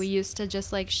remember we used to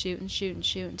just like shoot and shoot and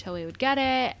shoot until we would get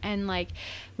it, and like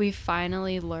we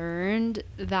finally learned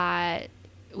that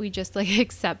we just like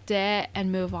accept it and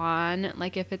move on,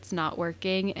 like if it's not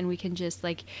working, and we can just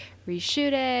like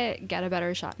reshoot it, get a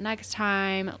better shot next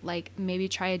time, like maybe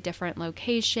try a different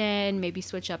location, maybe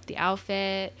switch up the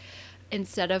outfit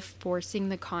instead of forcing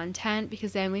the content,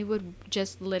 because then we would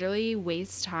just literally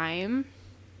waste time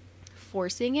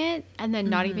forcing it and then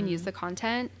not even use the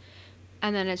content,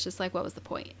 and then it's just like, what was the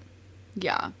point?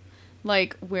 Yeah,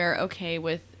 like we're okay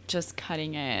with just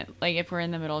cutting it. Like if we're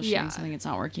in the middle of shooting something, it's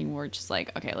not working, we're just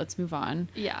like, okay, let's move on.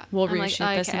 We'll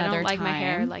reshoot this another time. I don't like my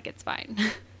hair, like it's fine.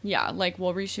 Like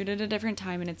we'll reshoot it a different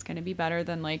time, and it's gonna be better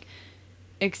than like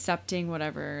accepting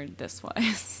whatever this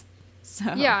was. So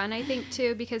and I think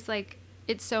too, because like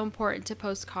it's so important to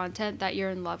post content that you're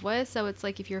in love with. So it's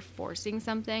like if you're forcing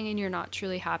something and you're not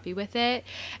truly happy with it,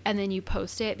 and then you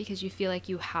post it because you feel like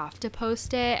you have to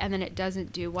post it, and then it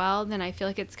doesn't do well, then I feel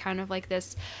like it's kind of like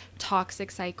this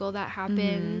toxic cycle that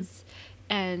happens.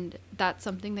 And that's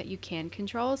something that you can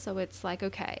control. So it's like,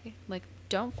 okay, like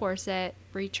don't force it,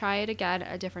 retry it again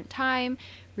at a different time,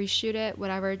 reshoot it,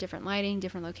 whatever, different lighting,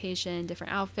 different location,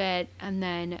 different outfit, and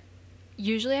then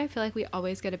usually I feel like we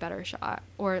always get a better shot,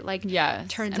 or like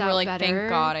turns out we're like, better. thank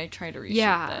God I tried to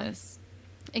reshoot this.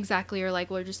 Exactly. Or like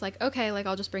we're just like, okay, like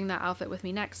I'll just bring that outfit with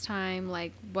me next time,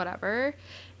 like whatever.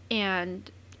 And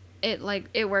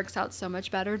it works out so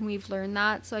much better, and we've learned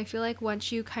that. So I feel like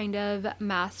once you kind of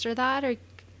master that, or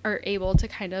are able to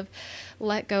kind of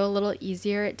let go a little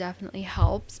easier, it definitely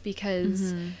helps,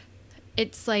 because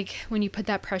it's like when you put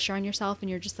that pressure on yourself and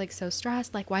you're just like so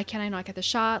stressed, like why can't I not get the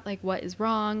shot, like what is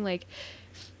wrong, like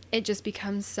it just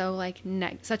becomes so like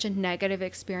such a negative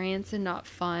experience and not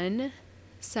fun.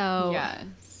 So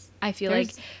Yes. I feel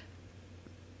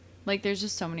like there's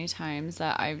just so many times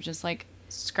that I've just like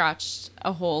scratched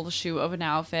a whole shoe of an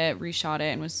outfit, reshot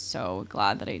it, and was so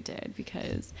glad that I did,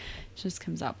 because it just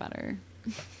comes out better.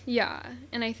 yeah.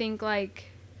 And I think like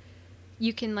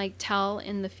you can like tell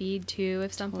in the feed too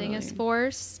if something is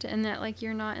forced, and that like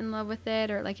you're not in love with it,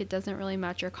 or like it doesn't really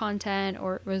match your content,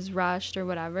 or it was rushed or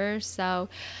whatever. So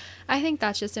I think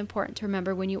that's just important to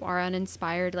remember when you are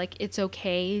uninspired. Like it's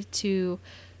okay to,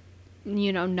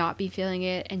 you know, not be feeling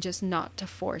it, and just not to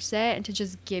force it, and to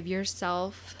just give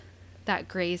yourself that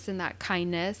grace and that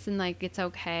kindness, and like it's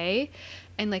okay.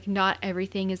 And like not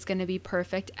everything is going to be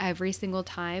perfect every single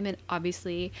time, and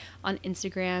obviously on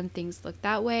Instagram things look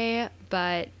that way,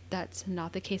 but that's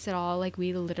not the case at all. Like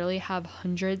we literally have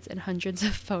hundreds and hundreds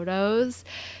of photos,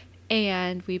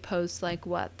 and we post like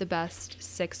what, the best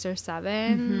 6 or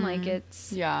 7. Like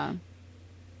it's, Yeah.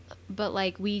 but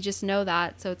like we just know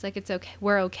that, so it's like it's okay,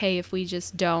 we're okay if we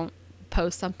just don't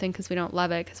post something because we don't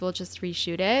love it, because we'll just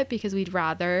reshoot it, because we'd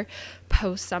rather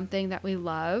post something that we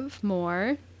love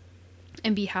more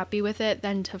and be happy with it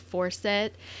than to force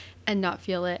it and not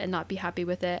feel it and not be happy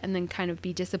with it, and then kind of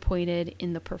be disappointed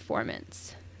in the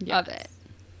performance of it,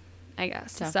 I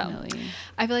guess. Definitely. So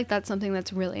I feel like that's something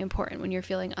that's really important when you're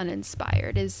feeling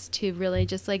uninspired, is to really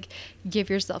just like give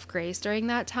yourself grace during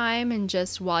that time, and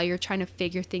just while you're trying to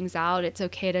figure things out, it's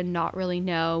okay to not really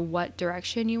know what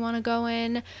direction you want to go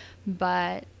in.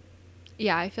 But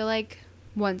yeah, I feel like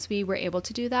once we were able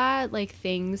to do that, like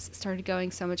things started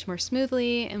going so much more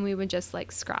smoothly, and we would just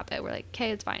like scrap it. We're like,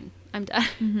 okay, it's fine, I'm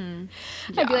done.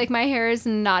 I'd be like, my hair is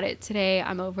not it today,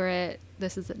 I'm over it,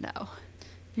 this is a no.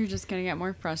 You're just gonna get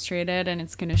more frustrated, and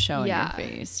it's gonna show in your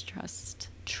face. Trust.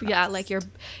 Yeah, like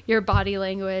your body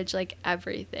language, like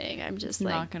everything. I'm just it's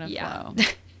like, not gonna flow.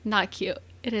 Not cute.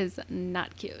 It is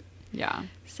not cute. Yeah.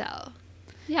 So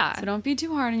yeah. So don't be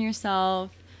too hard on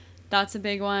yourself. That's a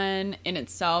big one in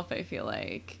itself. I feel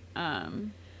like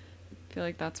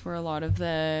that's where a lot of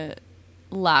the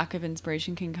lack of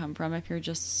inspiration can come from, if you're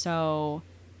just so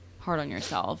hard on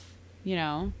yourself, you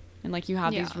know, and like you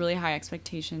have these really high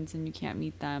expectations and you can't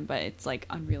meet them, but it's like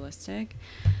unrealistic.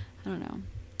 I don't know.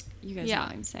 You guys know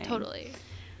what I'm saying. Totally.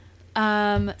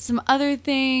 Some other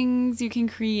things you can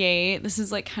create. This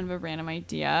is like kind of a random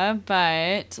idea,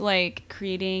 but like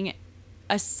creating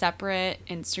a separate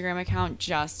Instagram account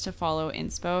just to follow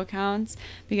inspo accounts,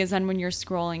 because then when you're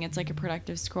scrolling, it's like a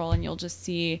productive scroll, and you'll just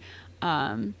see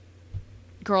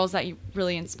girls that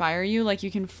really inspire you. Like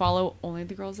you can follow only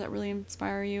the girls that really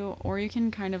inspire you, or you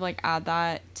can kind of like add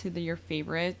that to your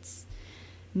favorites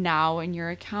now in your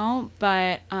account.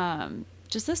 But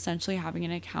just essentially having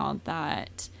an account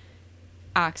that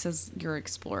acts as your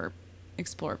explore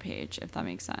page, if that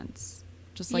makes sense.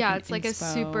 Just like it's like a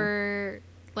super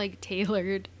like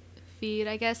tailored feed,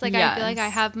 I guess. Like I feel like I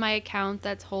have my account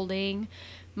that's holding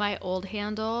my old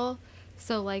handle,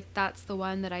 so like that's the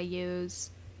one that I use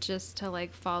just to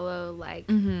like follow like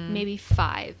maybe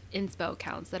 5 inspo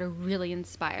accounts that are really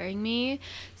inspiring me,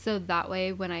 so that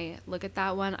way when I look at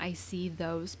that one, I see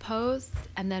those posts,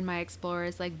 and then my Explorer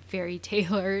is like very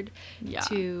tailored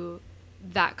to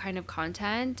that kind of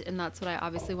content, and that's what I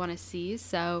obviously want to see.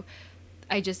 So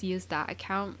I just use that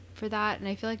account for that, and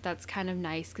I feel like that's kind of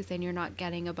nice, because then you're not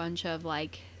getting a bunch of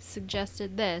like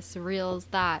suggested this, reels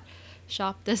that,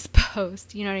 shop this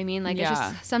post, you know what I mean? Like it's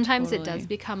just sometimes it does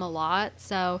become a lot,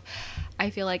 so I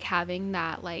feel like having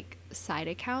that like side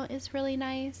account is really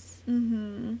nice,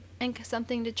 and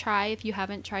something to try if you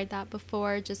haven't tried that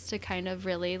before, just to kind of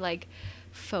really like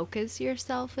focus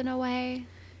yourself in a way.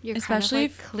 You're especially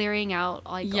kind of like clearing out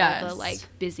like all the like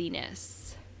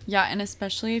busyness. Yeah, and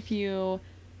especially if you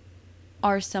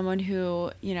are someone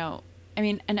who, you know, I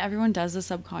mean, and everyone does this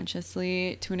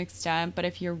subconsciously to an extent, but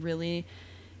if you're really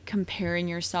comparing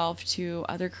yourself to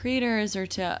other creators or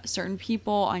to certain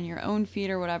people on your own feed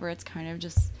or whatever, it's kind of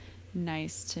just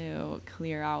nice to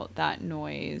clear out that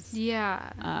noise.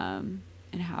 And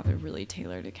have a really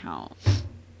tailored account.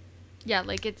 Yeah,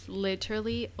 like it's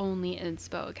literally only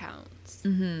inspo accounts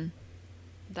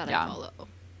that I follow.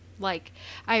 Like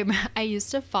I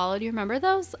used to follow, do you remember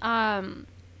those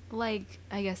like,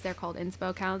 I guess they're called inspo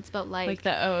accounts, but like the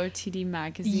OOTD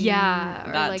magazine. yeah,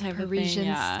 or that like type Parisian of thing.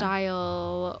 Yeah.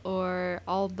 Style, or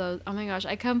all those. Oh my gosh,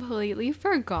 I completely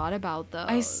forgot about those.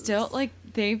 I still like,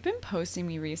 they've been posting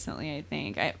me recently, I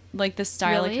think. I like the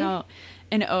style Really? account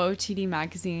in OOTD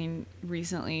magazine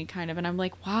recently, kind of, and I'm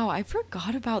like, wow, I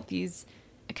forgot about these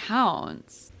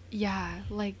accounts. Yeah,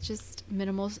 like just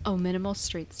minimal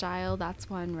street style. That's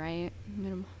one, right?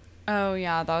 Minimal. Oh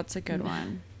yeah, that's a good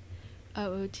one.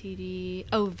 OOTD.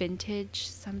 Oh, vintage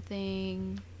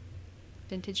something.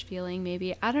 Vintage feeling,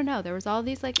 maybe. I don't know. There was all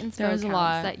these like inspo There was a accounts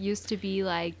lot. that used to be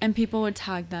like, And people would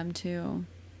tag them too.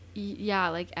 yeah,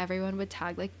 like everyone would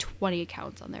tag like 20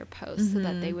 accounts on their posts so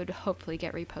that they would hopefully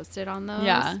get reposted on those.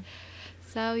 Yeah.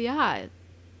 So yeah.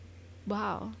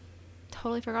 Wow.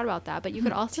 Totally forgot about that. But you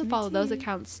could also follow those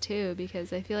accounts too,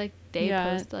 because I feel like they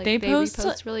post like they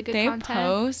repost really good content. They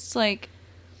post like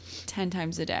 10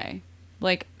 times a day.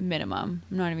 Like minimum.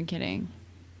 I'm not even kidding.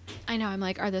 I know. I'm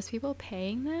like, are those people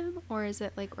paying them, or is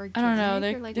it like organic? I don't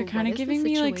know. Or, like, They're kind what of is the giving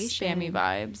me like situation? spammy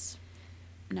vibes.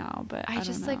 No, but I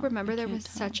just don't like know. remember I there can't was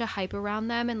tell. such a hype around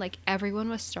them, and like everyone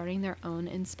was starting their own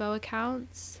inspo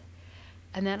accounts,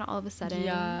 and then all of a sudden,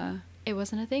 Yeah. it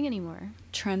wasn't a thing anymore.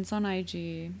 Trends on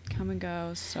IG come and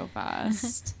go so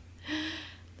fast.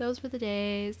 Those were the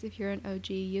days. If you're an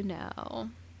OG, you know.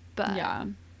 But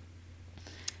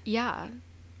yeah,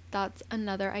 that's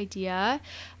another idea.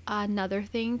 Another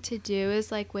thing to do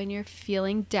is like when you're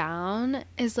feeling down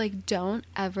is like don't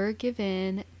ever give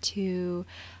in to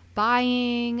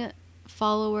buying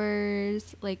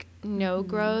followers. Like no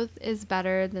growth is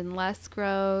better than less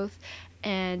growth,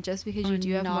 and just because you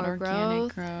do have not more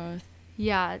organic growth,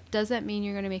 yeah, doesn't mean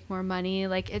you're going to make more money.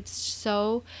 Like it's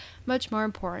so much more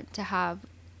important to have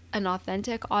an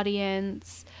authentic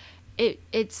audience.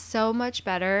 It's so much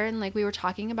better, and like we were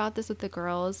talking about this with the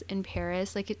girls in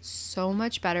Paris, like it's so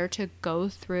much better to go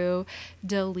through,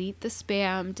 delete the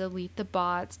spam, delete the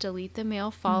bots, delete the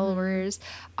male followers.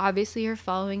 Obviously your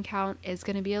following count is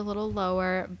going to be a little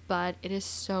lower, but it is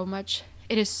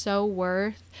so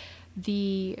worth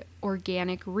the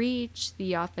organic reach,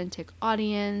 the authentic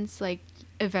audience. Like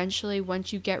eventually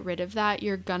once you get rid of that,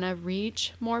 you're gonna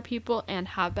reach more people and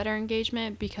have better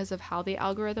engagement because of how the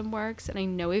algorithm works. And I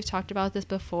know we've talked about this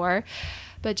before,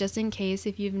 but just in case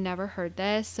if you've never heard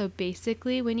this, so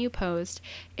basically when you post,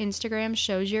 Instagram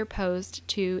shows your post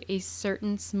to a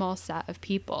certain small set of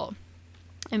people.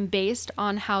 And based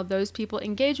on how those people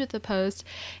engage with the post,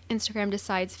 Instagram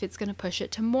decides if it's going to push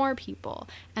it to more people.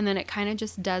 And then it kind of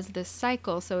just does this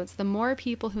cycle. So it's the more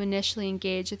people who initially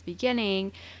engage at the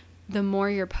beginning, the more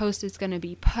your post is going to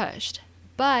be pushed.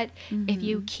 But if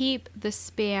you keep the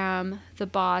spam, the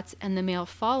bots, and the male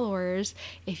followers,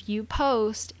 if you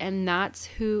post and that's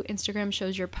who Instagram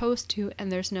shows your post to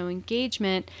and there's no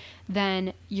engagement,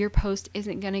 then your post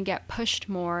isn't going to get pushed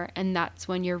more, and that's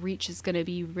when your reach is going to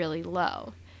be really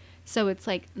low. So it's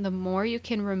like the more you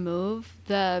can remove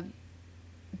the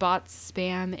bots,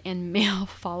 spam, and male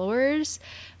followers,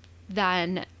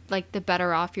 then like the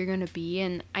better off you're going to be.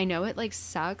 And I know it like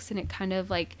sucks, and it kind of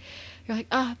like you're like,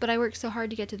 oh, but I worked so hard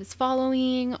to get to this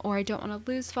following, or I don't want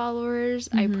to lose followers.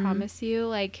 I promise you,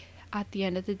 like at the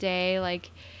end of the day,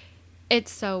 like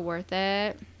it's so worth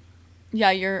it.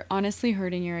 Yeah, you're honestly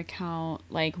hurting your account.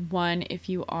 Like one, if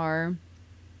you are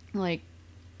like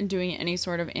doing any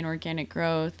sort of inorganic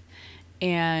growth,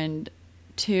 and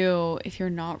two, if you're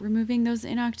not removing those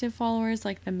inactive followers,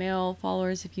 like the male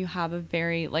followers, if you have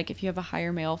a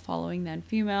higher male following than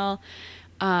female,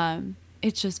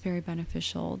 it's just very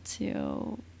beneficial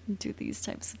to do these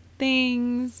types of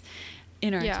things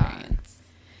in our experience.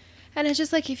 And it's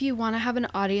just like if you want to have an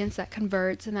audience that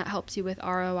converts and that helps you with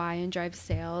ROI and drive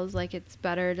sales, like it's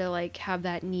better to like have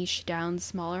that niche down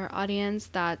smaller audience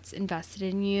that's invested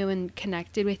in you and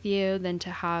connected with you than to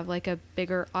have like a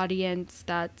bigger audience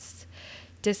that's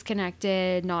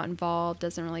disconnected, not involved,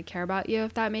 doesn't really care about you,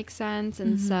 if that makes sense.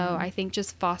 And so I think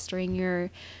just fostering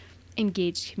your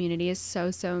engaged community is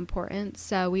so important.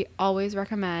 So we always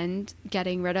recommend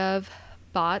getting rid of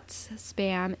bots,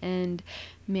 spam, and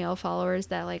male followers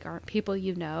that like aren't people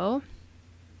you know,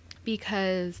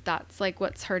 because that's like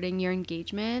what's hurting your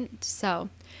engagement. So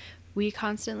I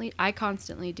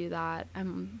constantly do that.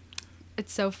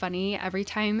 It's so funny every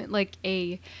time like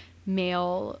a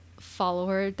male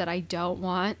follower that I don't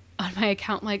want on my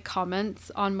account like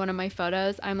comments on one of my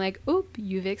photos, I'm like, oop,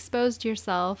 you've exposed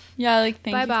yourself. Yeah, like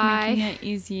thank you for Bye-bye. making it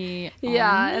easy on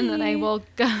Yeah, me. and then I will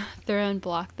go through and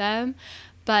block them.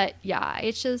 But yeah,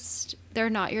 it's just they're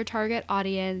not your target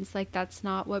audience. Like, that's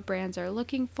not what brands are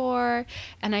looking for.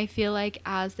 And I feel like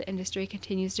as the industry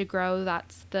continues to grow,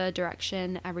 that's the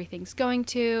direction everything's going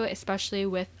to, especially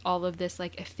with all of this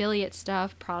like affiliate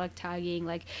stuff, product tagging.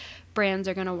 Like, brands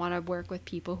are going to want to work with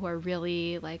people who are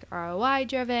really like ROI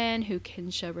driven, who can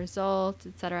show results,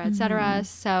 et cetera, et cetera.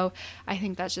 So I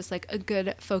think that's just like a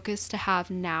good focus to have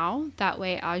now. That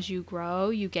way, as you grow,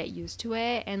 you get used to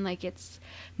it. And like, it's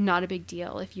not a big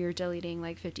deal if you're deleting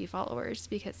like 50 followers,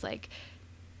 because like,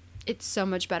 it's so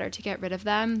much better to get rid of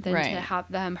them than to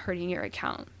have them hurting your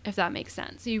account, if that makes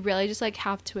sense. So you really just like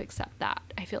have to accept that,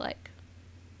 I feel like.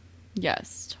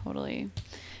 Yes, totally.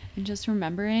 And just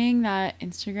remembering that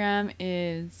Instagram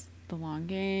is the long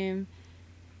game.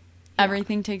 Yeah.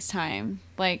 Everything takes time.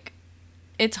 Like,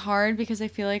 it's hard because I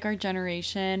feel like our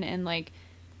generation and like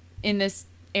in this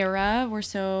era, we're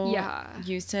so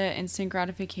used to instant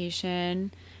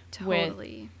gratification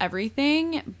with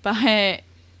everything. But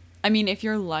I mean, if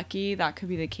you're lucky, that could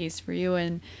be the case for you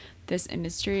in this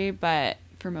industry. But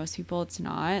for most people, it's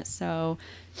not. So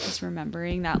just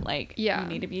remembering that, like, you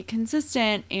need to be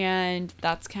consistent, and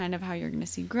that's kind of how you're going to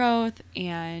see growth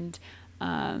and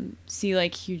see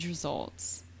like huge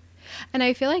results. And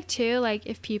I feel like too, like,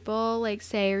 if people like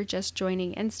say are just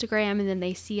joining Instagram and then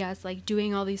they see us like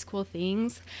doing all these cool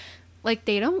things, like,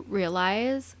 they don't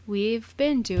realize we've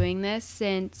been doing this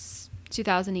since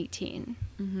 2018.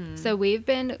 So we've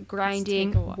been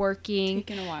grinding, working,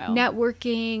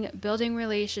 networking, building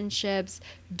relationships,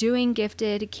 doing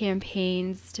gifted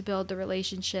campaigns to build the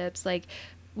relationships. Like,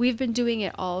 we've been doing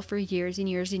it all for years and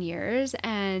years and years.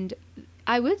 And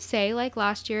I would say like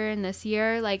last year and this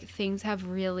year, like, things have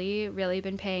really, really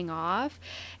been paying off.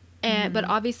 And but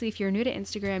obviously, if you're new to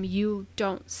Instagram, you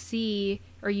don't see,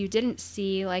 or you didn't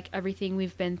see like everything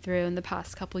we've been through in the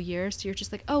past couple years. So you're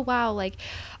just like, oh wow, like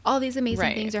all these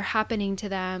amazing things are happening to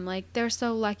them. Like, they're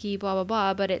so lucky, blah, blah,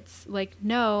 blah. But it's like,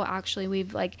 no, actually,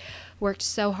 we've like worked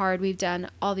so hard. We've done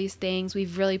all these things.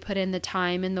 We've really put in the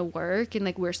time and the work, and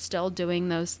like, we're still doing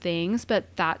those things. But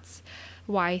that's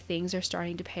why things are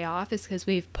starting to pay off, is because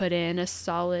we've put in a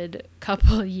solid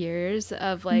couple years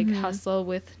of like hustle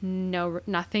with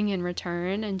nothing in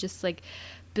return, and just like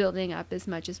building up as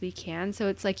much as we can. So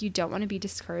it's like, you don't want to be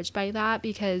discouraged by that,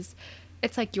 because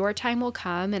it's like your time will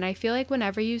come. And I feel like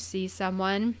whenever you see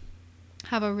someone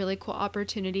have a really cool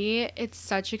opportunity, it's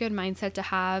such a good mindset to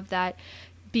have, that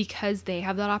because they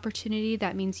have that opportunity,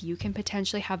 that means you can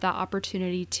potentially have that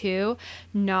opportunity too.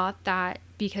 Not that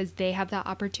because they have that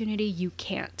opportunity, you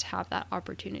can't have that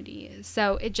opportunity.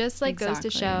 So it just like goes to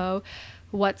show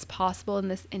what's possible in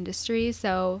this industry.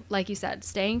 So like you said,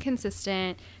 staying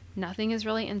consistent. Nothing is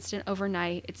really instant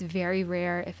overnight. It's very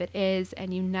rare if it is,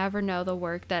 and you never know the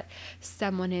work that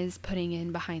someone is putting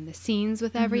in behind the scenes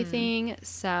with everything.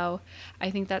 So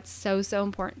I think that's so, so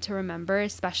important to remember,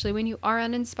 especially when you are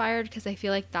uninspired, because I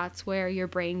feel like that's where your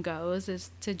brain goes,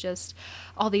 is to just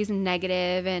all these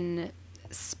negative and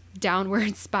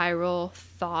downward spiral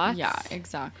thoughts. Yeah,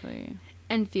 exactly.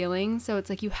 And feelings. So it's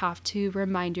like, you have to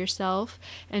remind yourself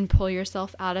and pull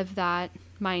yourself out of that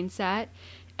mindset,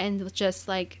 and just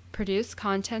like produce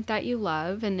content that you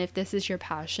love. And if this is your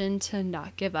passion, to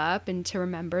not give up, and to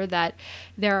remember that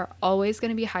there are always going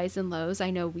to be highs and lows.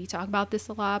 I know we talk about this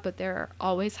a lot, but there are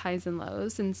always highs and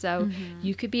lows. And so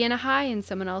you could be in a high and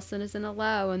someone else is in a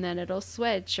low, and then it'll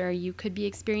switch, or you could be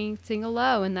experiencing a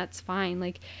low, and that's fine.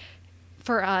 Like,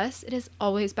 for us, it is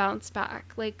always bounced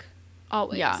back, like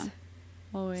always. Yeah,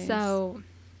 always. So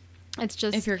it's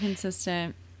just, if you're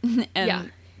consistent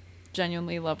and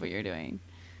genuinely love what you're doing.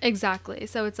 Exactly.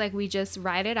 So it's like, we just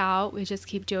ride it out. We just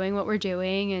keep doing what we're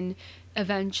doing, and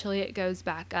eventually it goes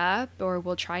back up, or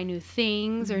we'll try new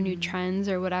things or new trends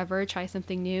or whatever, try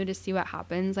something new to see what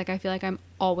happens. Like, I feel like I'm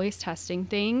always testing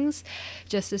things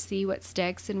just to see what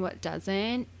sticks and what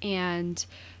doesn't. And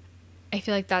I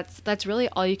feel like that's really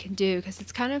all you can do, because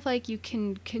it's kind of like, you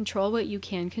can control what you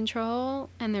can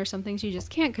control, and there's some things you just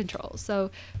can't control.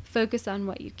 So focus on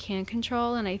what you can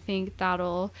control, and I think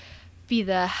that'll be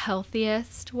the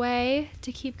healthiest way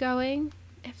to keep going,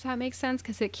 if that makes sense,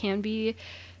 because it can be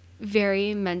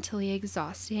very mentally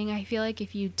exhausting. I feel like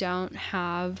if you don't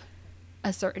have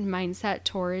a certain mindset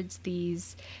towards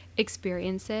these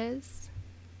experiences,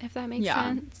 if that makes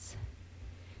sense.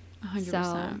 100%.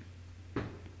 So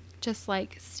just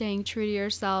like staying true to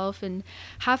yourself and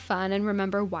have fun, and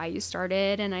remember why you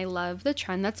started. And I love the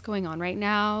trend that's going on right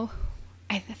now.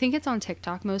 I think it's on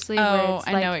TikTok mostly. Oh,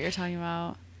 I know what you're talking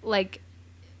about. Like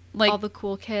all the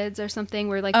cool kids or something,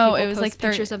 where like people post like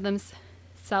pictures of themselves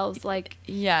ourselves like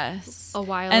yes, a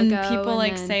while and ago. People and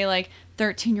like then, say like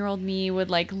 13-year-old me would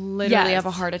like literally have a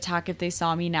Yes. heart attack if they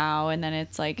saw me now, and then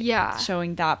it's like Yeah.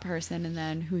 showing that person and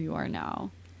then who you are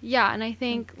now. Yeah, and I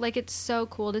think like it's so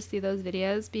cool to see those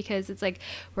videos because it's like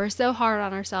we're so hard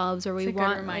on ourselves, or we It's a good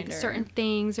want like reminder. certain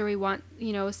things, or we want,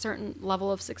 you know, a certain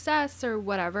level of success or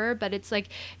whatever. But it's like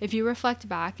if you reflect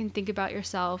back and think about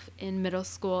yourself in middle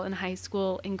school, in high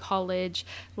school, in college,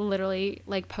 literally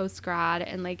like post grad,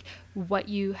 and like what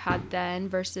you had then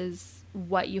versus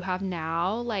what you have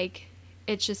now, like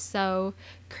it's just so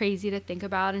crazy to think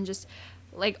about, and just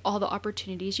like all the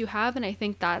opportunities you have. And I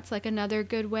think that's like another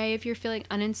good way if you're feeling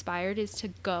uninspired is to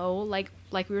go like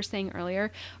we were saying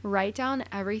earlier, write down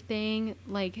everything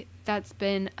like that's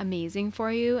been amazing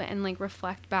for you, and like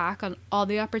reflect back on all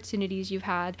the opportunities you've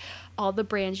had, all the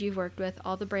brands you've worked with,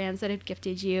 all the brands that have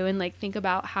gifted you, and like think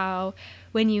about how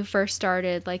when you first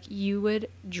started, like you would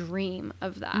dream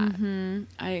of that.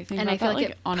 I think And about I feel that, like like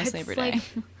it honestly puts, every day.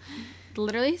 like,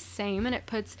 literally same, and it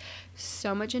puts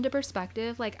so much into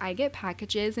perspective. Like I get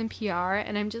packages and PR,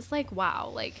 and I'm just like, wow,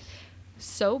 like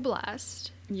so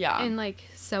blessed. Yeah. And like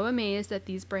so amazed that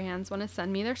these brands want to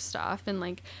send me their stuff. And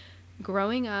like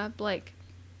growing up, like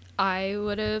I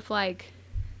would have like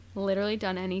literally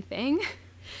done anything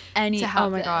to have Oh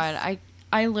my this. god,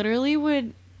 I literally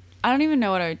would. I don't even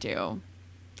know what I would do.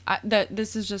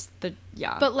 This is just the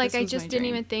But like this I was just my didn't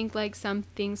dream. even think like some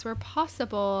things were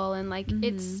possible, and like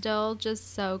it's still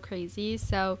just so crazy.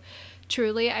 So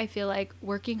truly I feel like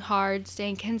working hard,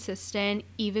 staying consistent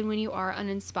even when you are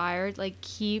uninspired, like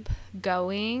keep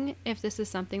going if this is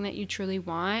something that you truly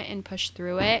want, and push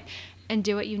through it and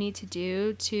do what you need to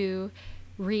do to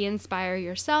re-inspire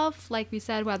yourself, like we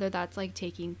said, whether that's like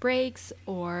taking breaks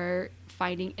or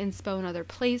finding inspo in other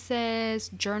places,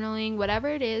 journaling, whatever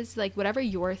it is, like whatever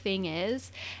your thing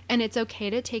is. And it's okay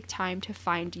to take time to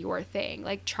find your thing.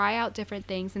 Like try out different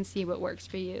things and see what works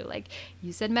for you. Like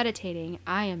you said, meditating.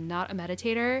 I am not a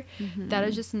meditator. That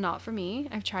is just not for me.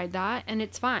 I've tried that and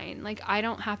it's fine. Like I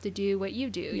don't have to do what you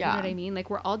do. You know what I mean?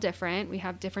 Like we're all different. We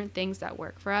have different things that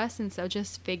work for us. And so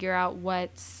just figure out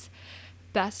what's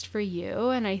best for you.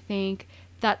 And I think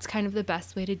that's kind of the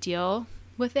best way to deal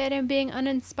with it and being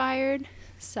uninspired.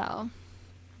 So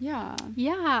Yeah.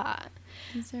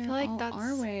 These are I feel like all that's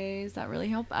our ways that really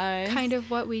help us. kind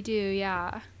of what we do.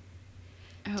 Yeah.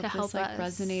 I hope to this help like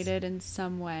us. resonated in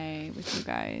some way with you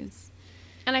guys.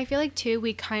 And I feel like too,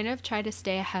 we kind of try to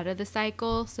stay ahead of the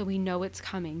cycle so we know it's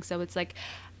coming. So it's like,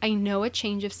 I know a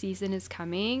change of season is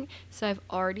coming. So I've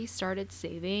already started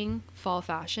saving fall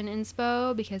fashion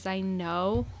inspo because I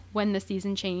know when the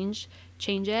season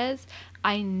changes,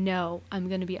 I know I'm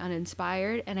going to be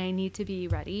uninspired and I need to be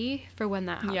ready for when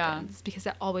that happens because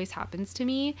it always happens to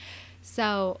me.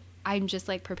 So I'm just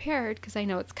like prepared because I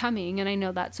know it's coming and I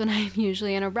know that's when I'm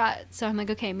usually in a rut. So I'm like,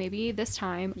 okay, maybe this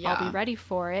time I'll be ready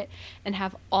for it and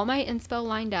have all my inspo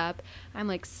lined up. I'm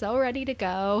like so ready to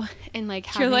go and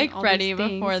like You're like all ready these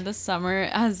before things. the summer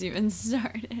has even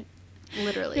started.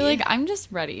 Literally. You're like, I'm just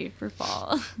ready for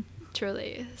fall.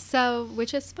 Truly. So,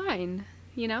 which is fine,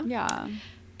 you know? Yeah.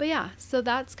 But yeah, so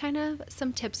that's kind of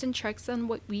some tips and tricks on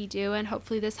what we do, and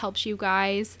hopefully this helps you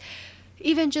guys.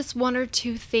 Even just one or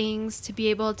two things to be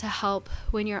able to help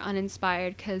when you're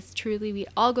uninspired, because truly we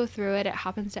all go through it. It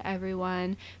happens to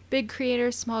everyone. Big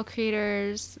creators, small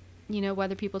creators, you know,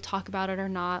 whether people talk about it or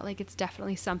not, like it's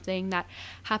definitely something that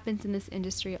happens in this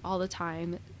industry all the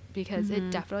time because it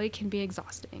definitely can be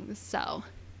exhausting. So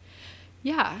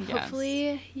yeah,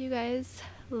 hopefully you guys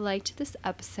liked this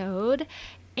episode.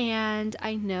 And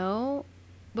I know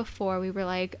before we were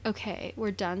like, okay,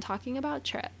 we're done talking about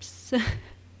trips.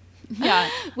 Yeah.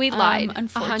 We lied.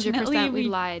 Unfortunately, 100% we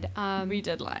lied. We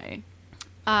did lie.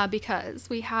 Because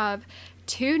we have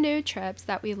 2 new trips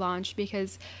that we launched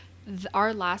because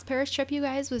our last Paris trip, you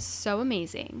guys, was so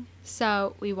amazing.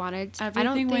 So we wanted to,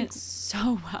 Everything went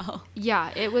so well.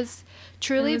 Yeah, it was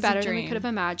truly better than we dream. could have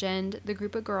imagined. The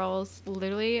group of girls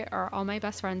literally are all my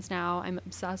best friends now. I'm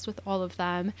obsessed with all of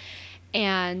them.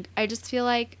 And I just feel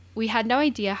like we had no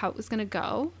idea how it was going to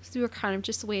go. So we were kind of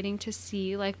just waiting to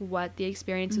see like what the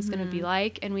experience was going to be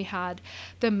like. And we had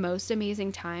the most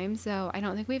amazing time. So I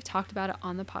don't think we've talked about it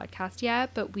on the podcast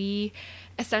yet, but we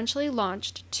essentially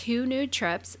launched 2 new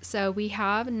trips. So we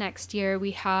have next year,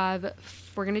 we're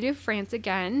going to do France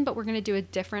again, but we're going to do a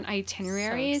different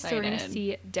itinerary. So we're going to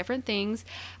see different things.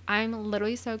 I'm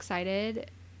literally so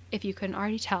excited. If you couldn't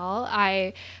already tell,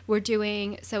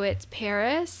 so it's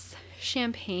Paris,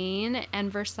 Champagne,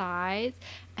 and Versailles,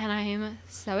 and I am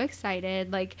so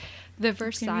excited. Like the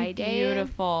Versailles day,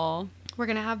 beautiful. we're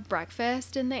gonna have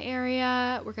breakfast in the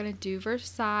area. We're gonna do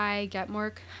Versailles, get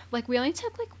more, like, we only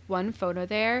took like one photo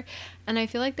there, and I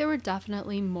feel like there were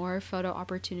definitely more photo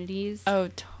opportunities Oh,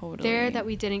 totally. there that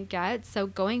we didn't get. So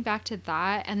going back to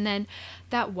that, and then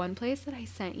that one place that I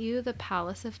sent you, the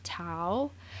Palace of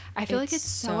Tau, I feel like it's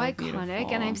so iconic,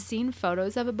 beautiful. and I've seen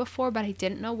photos of it before, but I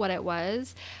didn't know what it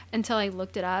was until I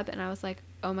looked it up, and I was like,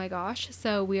 oh my gosh.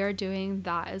 So we are doing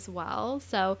that as well.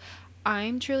 So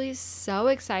I'm truly so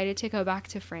excited to go back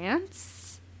to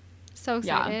France. So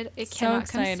excited. Yeah, It so cannot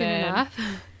come soon excited. enough.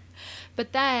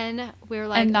 But then we're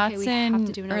like, and that's okay, we have to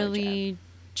in do another early trip.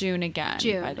 June again,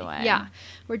 June, by the way. yeah.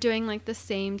 We're doing like the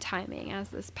same timing as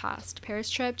this past Paris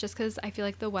trip just because I feel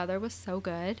like the weather was so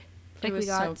good. Like, It was we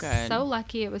got so good. so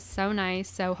lucky. It was so nice.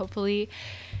 So hopefully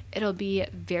it'll be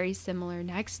very similar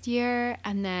next year.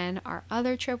 And then our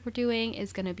other trip we're doing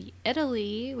is going to be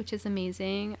Italy, which is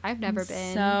amazing. I've never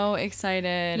been. So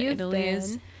excited. You've Italy been.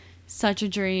 is such a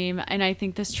dream, and I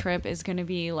think this trip is going to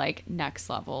be like next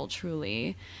level,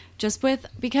 truly.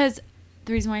 Because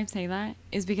the reason why I'm saying that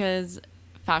is because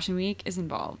Fashion Week is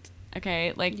involved.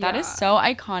 Okay, like that is Yeah. so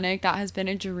iconic. That has been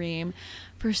a dream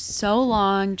for so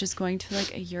long, just going to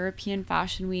like a European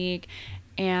Fashion Week,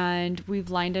 and we've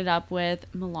lined it up with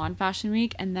Milan Fashion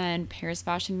Week, and then Paris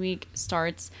Fashion Week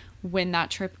starts when that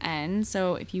trip ends.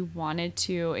 So if you wanted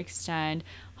to extend,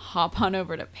 hop on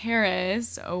over to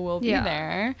Paris. We'll be Yeah.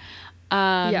 there.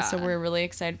 Yeah. So we're really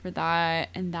excited for that,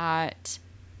 and that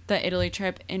the Italy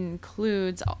trip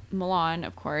includes Milan,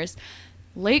 of course,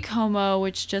 Lake Como,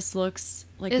 which just looks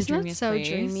like Isn't the that dreamiest so place.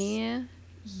 dreamy?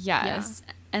 Yes.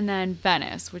 And then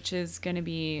Venice, which is going to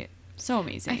be so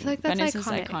amazing. I feel like that's Venice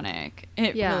iconic. is iconic.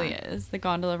 It Yeah. really is. The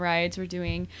gondola rides, we're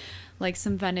doing like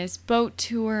some Venice boat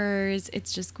tours.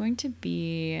 It's just going to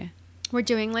be We're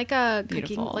doing like a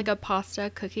beautiful. cooking, like a pasta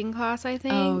cooking class, I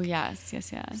think. Oh, yes.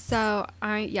 So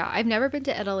I've never been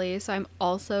to Italy, so I'm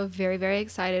also very, very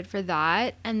excited for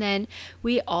that. And then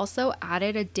we also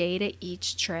added a day to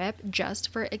each trip just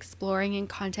for exploring and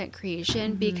content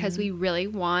creation because we really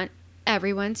want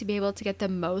everyone to be able to get the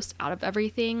most out of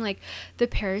everything. Like, the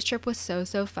Paris trip was so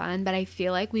fun, but I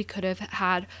feel like we could have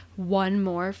had one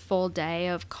more full day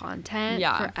of content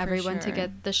for everyone to sure.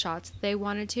 get the shots that they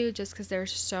wanted to, just because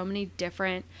there's so many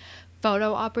different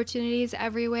photo opportunities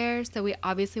everywhere. So we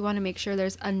obviously want to make sure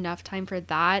there's enough time for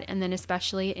that. And then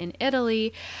especially in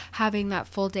Italy, having that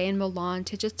full day in Milan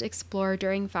to just explore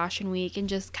during Fashion Week and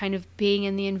just kind of being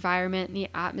in the environment and the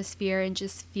atmosphere and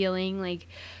just feeling like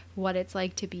what it's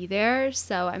like to be there.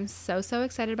 So I'm so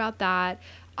excited about that.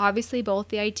 Obviously both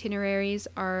the itineraries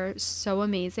are so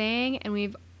amazing, and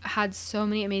we've had so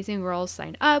many amazing girls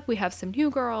sign up. We have some new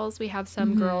girls. We have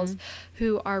some girls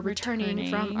who are returning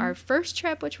from our first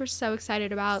trip, which we're so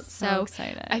excited about. So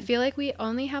excited. I feel like we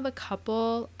only have a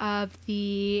couple of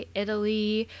the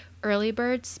Italy early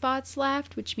bird spots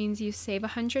left, which means you save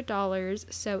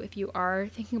 $100. So if you are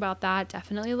thinking about that,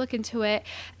 definitely look into it.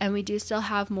 And we do still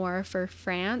have more for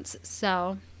France.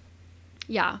 So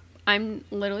yeah, I'm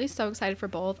literally so excited for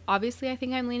both. Obviously, I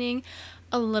think I'm leaning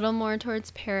a little more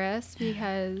towards Paris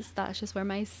because that's just where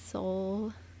my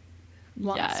soul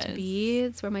wants to be.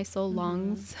 It's where my soul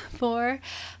longs for.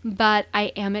 But I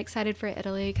am excited for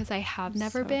Italy because I have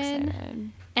never been.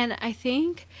 Excited. And I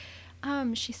think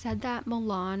she said that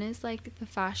Milan is like the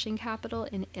fashion capital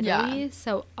in Italy. Yeah.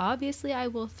 So obviously I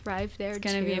will thrive there too.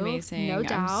 It's going to be amazing. No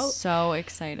doubt. I'm so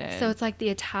excited. So it's like the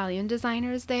Italian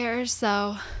designers there.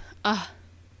 So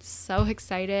so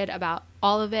excited about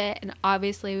all of it, and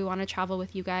obviously we want to travel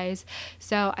with you guys,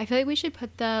 so I feel like we should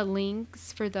put the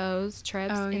links for those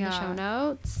trips in the show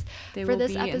notes for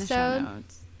this episode.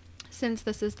 Since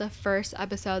this is the first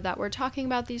episode that we're talking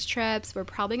about these trips, we're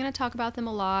probably going to talk about them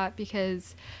a lot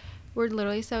because we're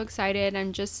literally so excited.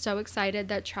 I'm just so excited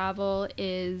that travel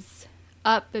is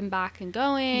up and back and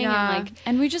going.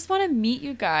 And we just want to meet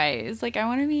you guys. Like, I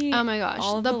want to meet oh my gosh,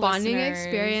 all of the bonding listeners.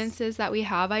 experiences that we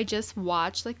have. I just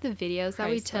watched like the videos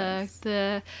that we took,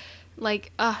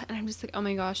 and I'm just like, oh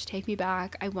my gosh, take me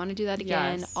back. I want to do that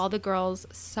again. Yes. All the girls,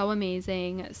 so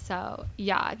amazing. So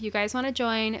yeah, if you guys want to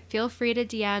join, feel free to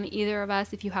DM either of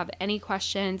us if you have any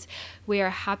questions. We are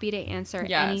happy to answer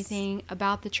anything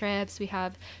about the trips. We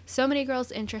have so many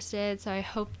girls interested, so I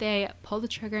hope they pull the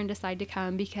trigger and decide to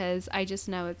come, because I just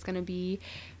know it's going to be,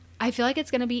 I feel like it's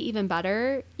going to be even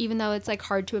better, even though it's like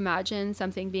hard to imagine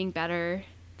something being better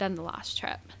than the last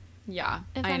trip. Yeah,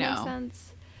 If that makes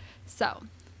sense. So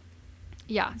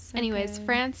yeah. So anyways, good.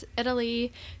 France,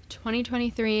 Italy,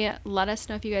 2023. Let us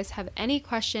know if you guys have any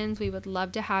questions. We would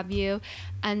love to have you.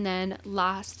 And then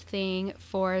last thing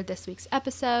for this week's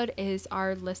episode is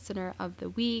our listener of the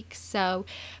week. So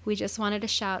we just wanted to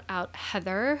shout out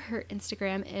Heather. Her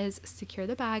Instagram is Secure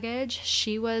the Baggage.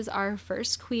 She was our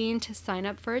first queen to sign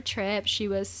up for a trip. She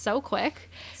was so quick.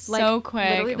 So quick.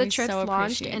 Literally the We trip so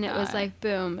launched appreciate and it was that. like,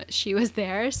 boom, she was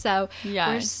there. So we're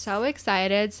Yes. so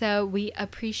excited. So we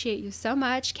appreciate you so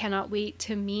much. Cannot wait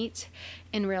to meet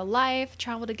in real life,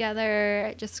 travel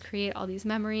together, just create all these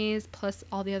memories, plus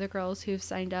all the other girls who've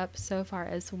signed up so far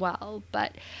as well.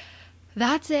 But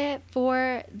that's it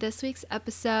for this week's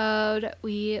episode.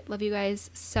 We love you guys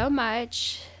so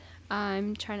much.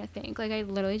 I'm trying to think. Like, I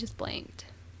literally just blanked.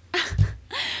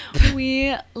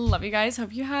 We love you guys.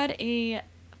 Hope you had a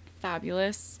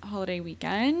fabulous holiday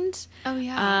weekend. Oh,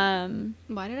 yeah.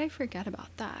 Why did I forget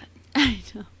about that? I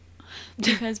know.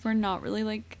 Because we're not really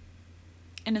like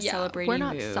in a celebrating we're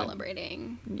not mood.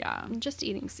 celebrating. Yeah. I'm just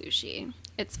eating sushi.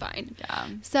 It's fine. Yeah.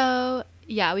 So,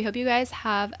 yeah, we hope you guys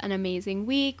have an amazing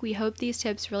week. We hope these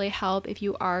tips really help if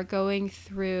you are going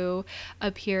through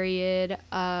a period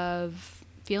of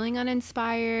feeling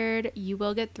uninspired. You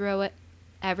will get through it.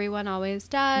 Everyone always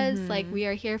does. Like, we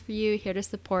are here for you, here to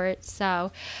support.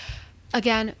 So,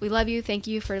 again, we love you. Thank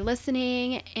you for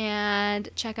listening. And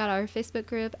check out our Facebook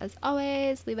group as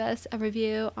always. Leave us a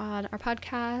review on our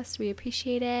podcast. We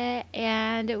appreciate it.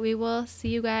 And we will see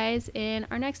you guys in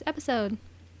our next episode.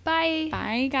 Bye.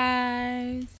 Bye,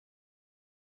 guys.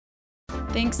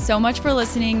 Thanks so much for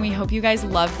listening. We hope you guys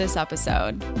loved this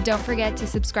episode. Don't forget to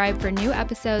subscribe for new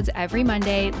episodes every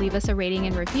Monday. Leave us a rating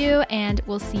and review, and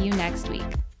we'll see you next week.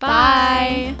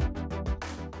 Bye. Bye.